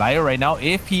make me a liar right now.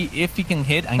 If he can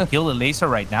hit and kill the Elazer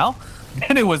right now,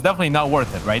 then it was definitely not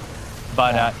worth it, right?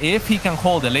 But if he can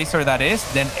hold the Elazer, that is,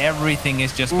 then everything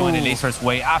is just going Elazer's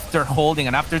way after holding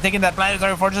and after taking that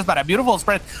Planetary Fortress. But a beautiful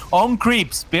spread on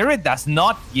creep. Spirit does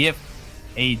not give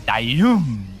a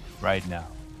damn right now.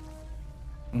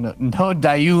 No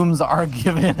diumes are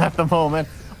given at the moment,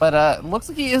 but looks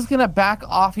like he is gonna back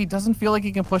off. He doesn't feel like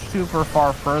he can push too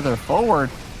far further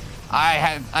forward.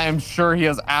 I am sure he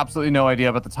has absolutely no idea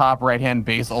about the top right-hand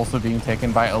base also being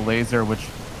taken by Elazer, which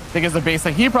I think is a base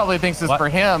that he probably thinks is for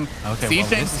him. Okay,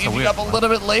 sieging up a little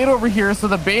bit late over here, so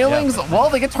the Banelings,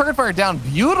 well, they get target fire down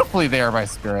beautifully there by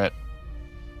Spirit.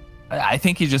 I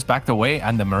think he just backed away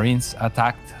and the Marines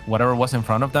attacked whatever was in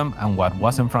front of them, and what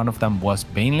was in front of them was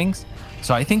Banelings.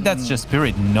 So I think that's just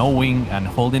Spirit knowing and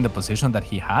holding the position that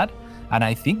he had. And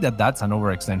I think that that's an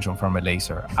overextension from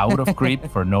Elazer out of creep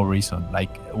for no reason. Like,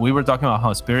 we were talking about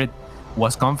how Spirit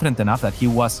was confident enough that he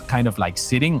was kind of like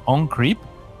sitting on creep.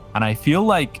 And I feel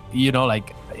like, you know,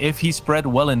 like if he spread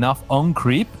well enough on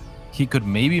creep, he could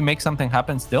maybe make something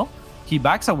happen still. He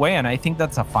backs away, and I think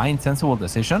that's a fine, sensible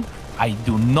decision. I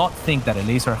do not think that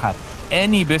Elazer had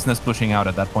any business pushing out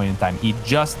at that point in time. He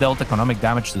just dealt economic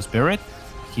damage to Spirit.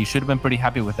 He should have been pretty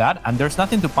happy with that, and there's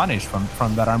nothing to punish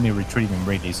from that army retreating,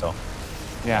 really. So,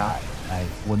 yeah, I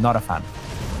was not a fan.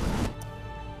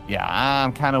 Yeah,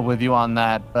 I'm kind of with you on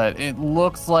that, but it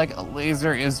looks like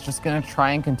Elazer is just going to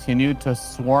try and continue to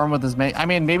swarm with his mate. I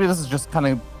mean, maybe this is just kind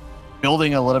of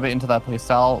building a little bit into that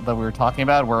playstyle that we were talking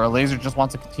about, where Elazer just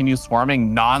wants to continue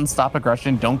swarming, non-stop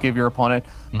aggression. Don't give your opponent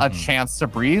a chance to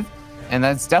breathe. And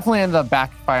that's definitely ended up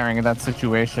backfiring in that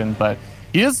situation. But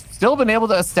he has still been able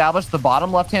to establish the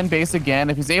bottom left-hand base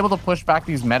again. If he's able to push back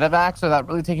these medevacs without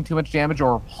really taking too much damage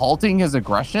or halting his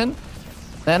aggression,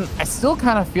 then I still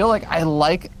kind of feel like I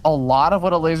like a lot of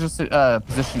what Elazer's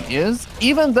position is,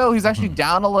 even though he's actually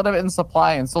down a little bit in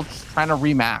supply and still just trying to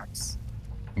remax.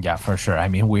 Yeah, for sure. I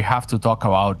mean, we have to talk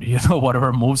about, you know,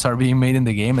 whatever moves are being made in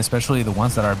the game, especially the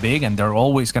ones that are big, and they're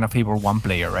always going to favor one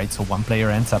player, right? So one player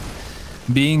ends up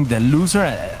being the loser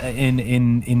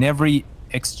in every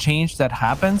exchange that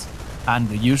happens. And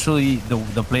usually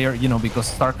the player, you know, because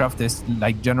StarCraft is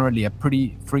like generally a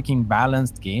pretty freaking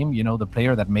balanced game, you know, the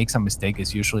player that makes a mistake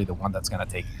is usually the one that's going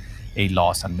to take a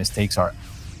loss, and mistakes are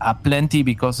plenty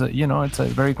because, you know, it's a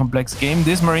very complex game.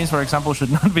 These Marines, for example,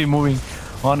 should not be moving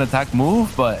on attack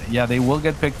move, but yeah, they will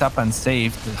get picked up and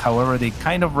saved. However, they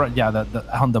kind of run,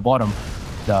 on the bottom,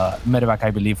 the medevac, I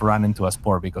believe, ran into a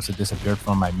spore because it disappeared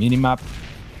from my minimap.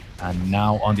 And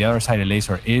now on the other side,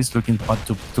 Elazer is looking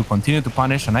to continue to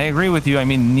punish. And I agree with you. I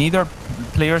mean, neither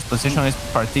player's position is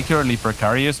particularly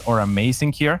precarious or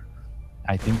amazing here.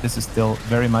 I think this is still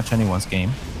very much anyone's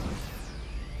game.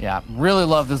 Yeah, really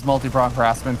love this multi-prong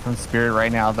harassment from Spirit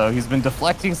right now, though. He's been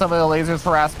deflecting some of the Elazer's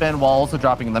harassment while also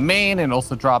dropping the main and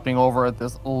also dropping over at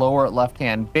this lower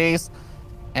left-hand base.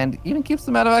 And even keeps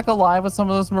the medevac alive with some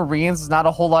of those Marines. There's not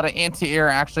a whole lot of anti-air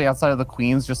actually outside of the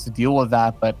Queens just to deal with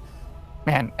that. But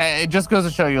man, it just goes to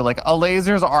show you, like,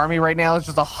 Elazer's army right now is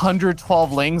just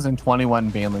 112 Lings and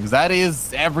 21 Banelings. That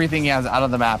is everything he has out of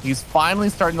the map. He's finally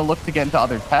starting to look to get into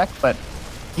other tech, but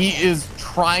he is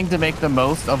trying to make the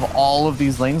most of all of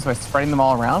these Lings by spreading them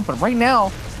all around. But right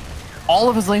now, all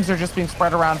of his Lings are just being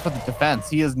spread around for the defense.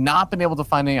 He has not been able to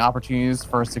find any opportunities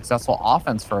for a successful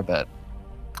offense for a bit.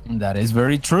 That is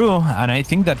very true. And I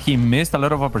think that he missed a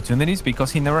lot of opportunities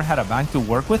because he never had a bank to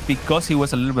work with, because he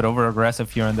was a little bit over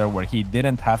aggressive here and there where he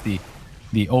didn't have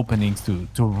the openings to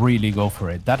really go for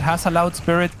it. That has allowed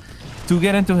Spirit to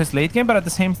get into his late game, but at the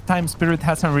same time, Spirit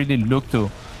hasn't really looked to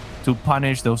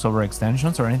punish those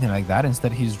overextensions or anything like that.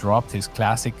 Instead, he's dropped his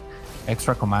classic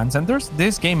extra command centers.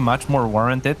 This game much more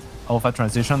warranted of a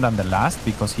transition than the last,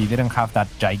 because he didn't have that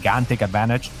gigantic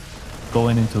advantage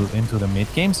going into the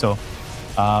mid game. So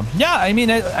yeah, I mean,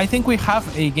 I think we have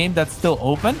a game that's still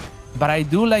open, but I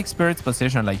do like Spirit's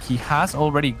position. Like, he has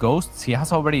already Ghosts, he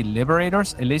has already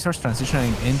Liberators, Elazer's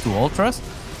transitioning into Ultras,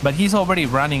 but he's already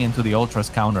running into the Ultras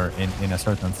counter in a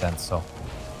certain sense. So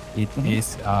it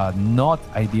is not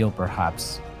ideal,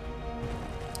 perhaps.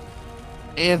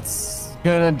 It's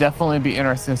gonna definitely be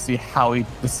interesting to see how he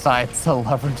decides to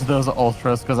leverage those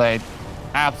ultras, because I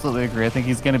absolutely agree. I think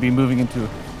he's going to be moving into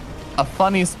a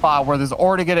funny spot where there's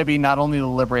already going to be not only the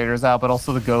Liberators out, but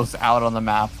also the Ghosts out on the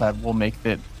map that will make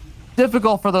it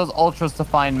difficult for those ultras to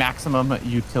find maximum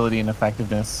utility and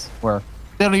effectiveness, where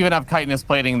they don't even have chitinous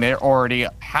plating. They already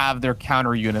have their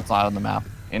counter units out on the map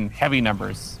in heavy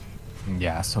numbers.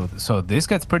 Yeah, so this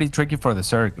gets pretty tricky for the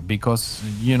Zerg, because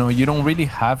you know, you don't really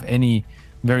have any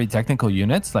very technical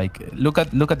units. Like look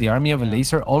at the army of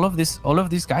Elazer. All of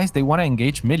these guys, they want to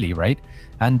engage melee, right?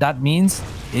 And that means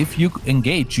if you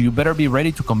engage, you better be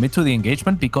ready to commit to the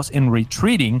engagement, because in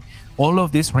retreating, all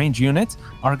of these range units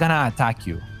are gonna attack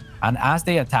you. And as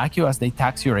they attack you, as they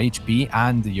tax your HP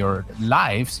and your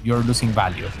lives, you're losing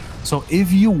value. So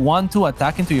if you want to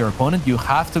attack into your opponent, you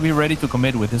have to be ready to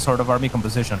commit with this sort of army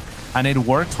composition. And it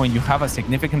works when you have a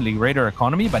significantly greater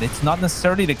economy, but it's not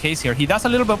necessarily the case here. He does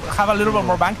have a little bit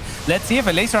more bank. Let's see if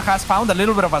Elazer has found a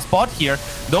little bit of a spot here.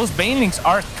 Those Banelings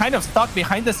are kind of stuck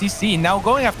behind the CC, now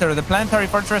going after the Planetary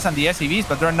Fortress and the SCVs,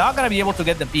 but they're not going to be able to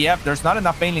get the PF. There's not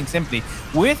enough Banelings simply.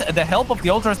 With the help of the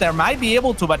Ultras, they might be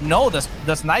able to, but no,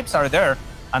 the snipes are there,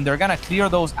 and they're going to clear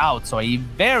those out. So a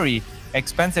very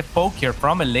expensive poke here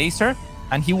from Elazer,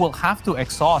 and he will have to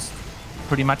exhaust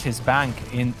pretty much his bank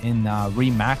in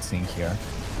remaxing here,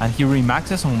 and he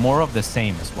remaxes on more of the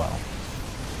same as well.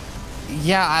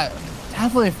 Yeah, I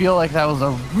definitely feel like that was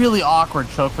a really awkward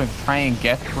choke point to try and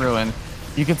get through, and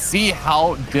you could see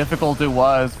how difficult it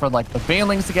was for like the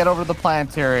Banelings to get over the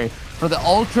Planetary, for the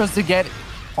Ultras to get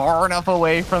far enough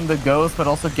away from the Ghost, but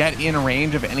also get in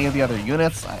range of any of the other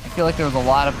units. I feel like there was a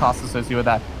lot of cost associated with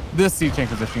that. This siege chain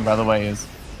positioning, by the way, is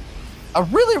a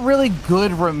really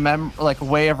good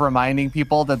way of reminding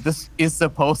people that this is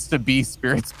supposed to be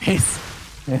Spirit space.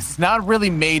 It's not really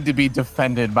made to be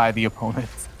defended by the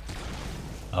opponents.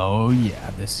 Oh yeah,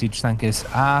 the siege tank is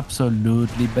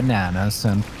absolutely bananas.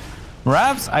 And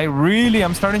Ravs, I really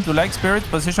am starting to like Spirit's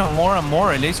position more and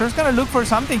more. Elazer's gonna look for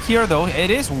something here, though. It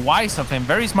is wise of him,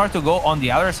 very smart to go on the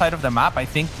other side of the map. I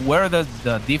think where the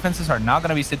defenses are not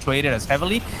gonna be situated as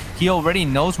heavily. He already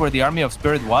knows where the army of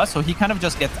Spirit was, so he kind of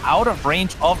just gets out of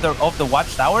range of the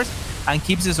watchtowers and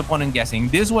keeps his opponent guessing.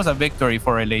 This was a victory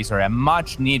for Elazer, a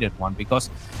much needed one, because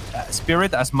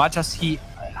Spirit, as much as he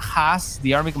has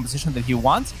the army composition that he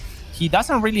wants, he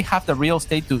doesn't really have the real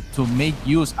estate to make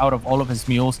use out of all of his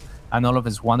mules and all of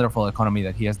his wonderful economy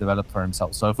that he has developed for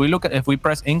himself. So if we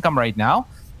press income right now,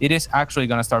 it is actually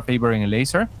going to start favoring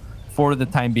Elazer for the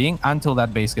time being until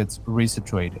that base gets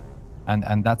resituated,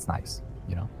 and that's nice,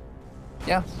 you know.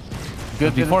 Yeah,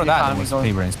 good. Before that, it was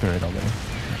favoring Spirit already.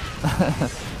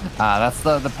 That's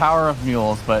the power of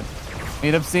mules. But we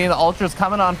end up seeing the Ultras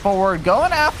coming on forward,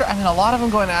 going after, I mean, a lot of them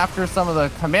going after some of the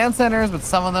command centers, but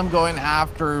some of them going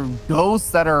after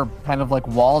Ghosts that are kind of like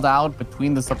walled out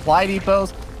between the supply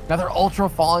depots. Another Ultra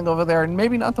falling over there, and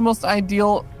maybe not the most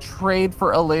ideal trade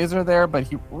for Elazer there, but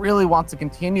he really wants to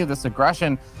continue this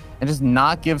aggression and just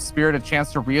not give Spirit a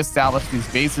chance to reestablish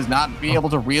these bases, not be able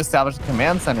to reestablish the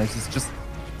command centers.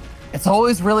 It's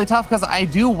always really tough, because I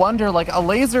do wonder, like,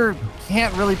 Elazer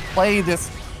can't really play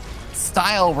this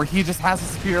style where he just has a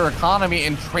superior economy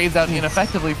and trades out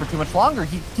ineffectively for too much longer.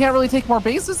 He can't really take more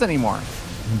bases anymore.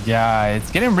 Yeah,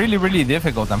 it's getting really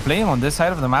difficult, and playing on this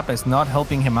side of the map is not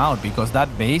helping him out, because that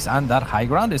base and that high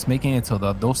ground is making it so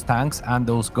that those tanks and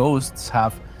those Ghosts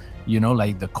have, you know,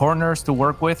 like the corners to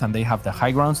work with, and they have the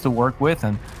high grounds to work with,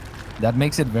 and that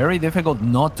makes it very difficult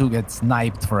not to get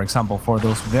sniped, for example, for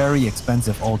those very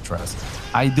expensive Ultras.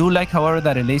 I do like, however,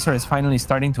 that Elazer is finally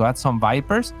starting to add some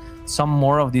Vipers, some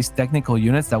more of these technical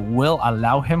units that will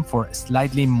allow him for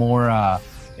slightly more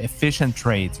efficient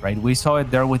trades, right? We saw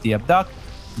it there with the Abduct.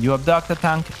 You abduct a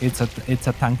tank, it's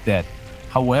a tank dead.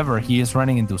 However, he is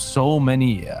running into so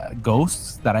many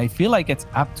Ghosts that I feel like it's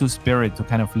up to Spirit to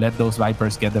kind of let those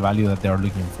Vipers get the value that they're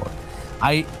looking for.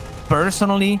 I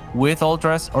personally, with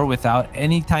Ultras or without,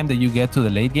 any time that you get to the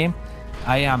late game,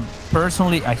 I am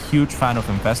personally a huge fan of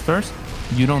Infestors.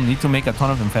 You don't need to make a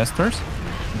ton of Infestors,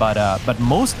 but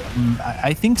most,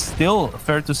 I think still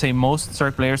fair to say most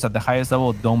Zerg players at the highest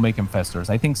level don't make Infestors.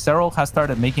 I think Serral has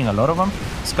started making a lot of them.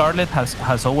 Scarlet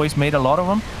has always made a lot of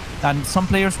them, and some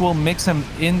players will mix them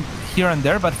in here and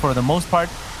there, but for the most part,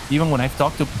 even when I've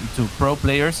talked to pro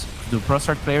players, to pro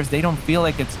Zerg players, they don't feel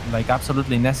like it's like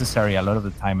absolutely necessary a lot of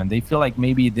the time, and they feel like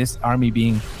maybe this army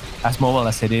being as mobile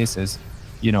as it is,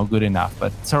 you know, good enough.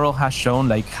 But Serral has shown,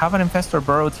 like, have an Infestor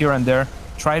burrowed here and there,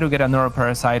 try to get a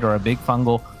Neuroparasite or a big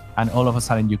fungal, and all of a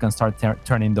sudden you can start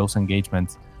turning those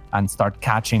engagements and start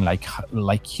catching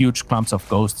like huge clumps of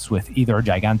ghosts with either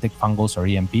gigantic fungals or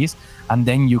EMPs, and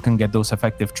then you can get those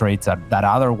effective trades that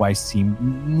otherwise seem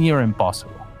near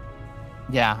impossible.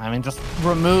 Yeah, I mean, just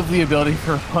remove the ability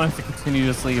for opponents to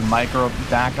continuously micro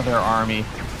back of their army.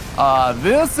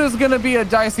 This is going to be a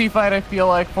dicey fight, I feel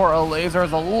like, for Elazer.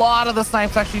 A lot of the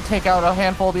snipes actually take out a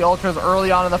handful of the ultras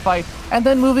early on in the fight, and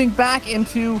then moving back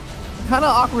into kind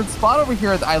of awkward spot over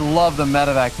here. I love the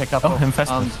medevac pickup on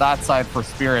that side for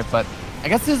Spirit, but I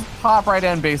guess his top right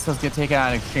end base does get taken out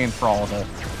in exchange for all of it.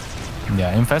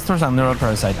 Yeah, Infestors and Neural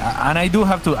Parasite, and I do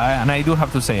have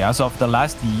to say, as of the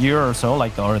last year or so,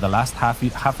 or the last half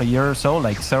a year or so,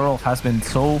 like Cyril has been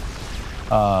so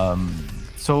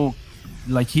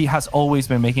like he has always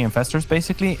been making Infestors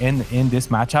basically in this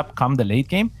matchup come the late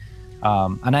game,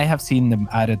 and I have seen them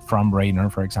added from Raynor,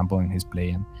 for example, in his play,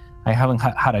 and I haven't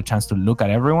had a chance to look at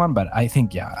everyone, but I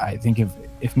think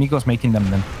if Miko's making them,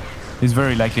 then it's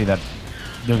very likely that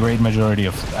the great majority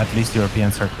of at least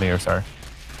European CERT players are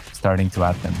starting to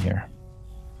add them here.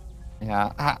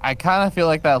 Yeah, I kind of feel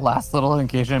like that last little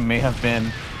engagement may have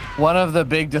been one of the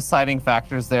big deciding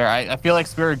factors there. I feel like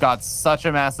Spirit got such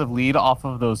a massive lead off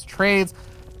of those trades,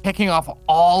 picking off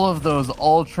all of those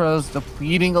ultras,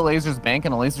 depleting Elazer's bank,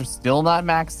 and Elazer's still not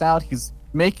maxed out. He's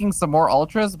making some more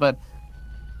ultras, but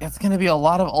it's going to be a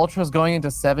lot of ultras going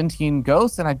into 17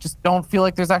 ghosts, and I just don't feel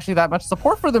like there's actually that much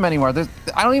support for them anymore.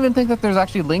 I don't even think that there's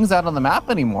actually Lings out on the map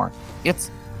anymore. It's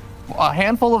a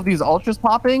handful of these ultras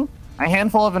popping, a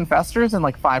handful of Infestors, and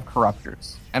like 5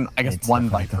 Corruptors, and I guess 1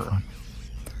 Viper.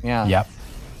 Yeah. Yep.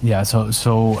 Yeah.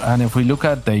 So, and if we look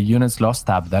at the units lost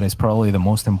tab, that is probably the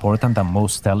most important and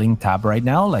most telling tab right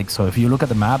now. Like, so if you look at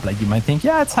the map, like you might think,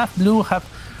 yeah, it's half blue, half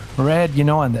red, you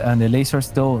know, and the Elazer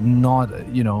still not,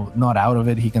 you know, not out of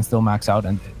it. He can still max out,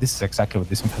 and this is exactly what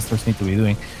these Infestors need to be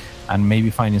doing, and maybe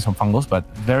finding some fungals. But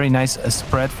very nice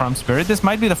spread from Spirit. This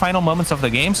might be the final moments of the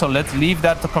game, so let's leave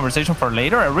that conversation for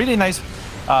later. A really nice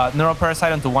Neural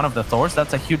Parasite onto one of the Thors.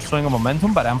 That's a huge swing of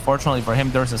momentum, but unfortunately for him,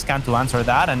 there's a scan to answer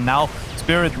that, and now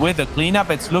Spirit with the cleanup.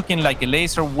 It's looking like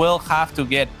Elazer will have to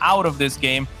get out of this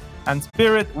game, and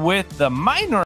Spirit with the minor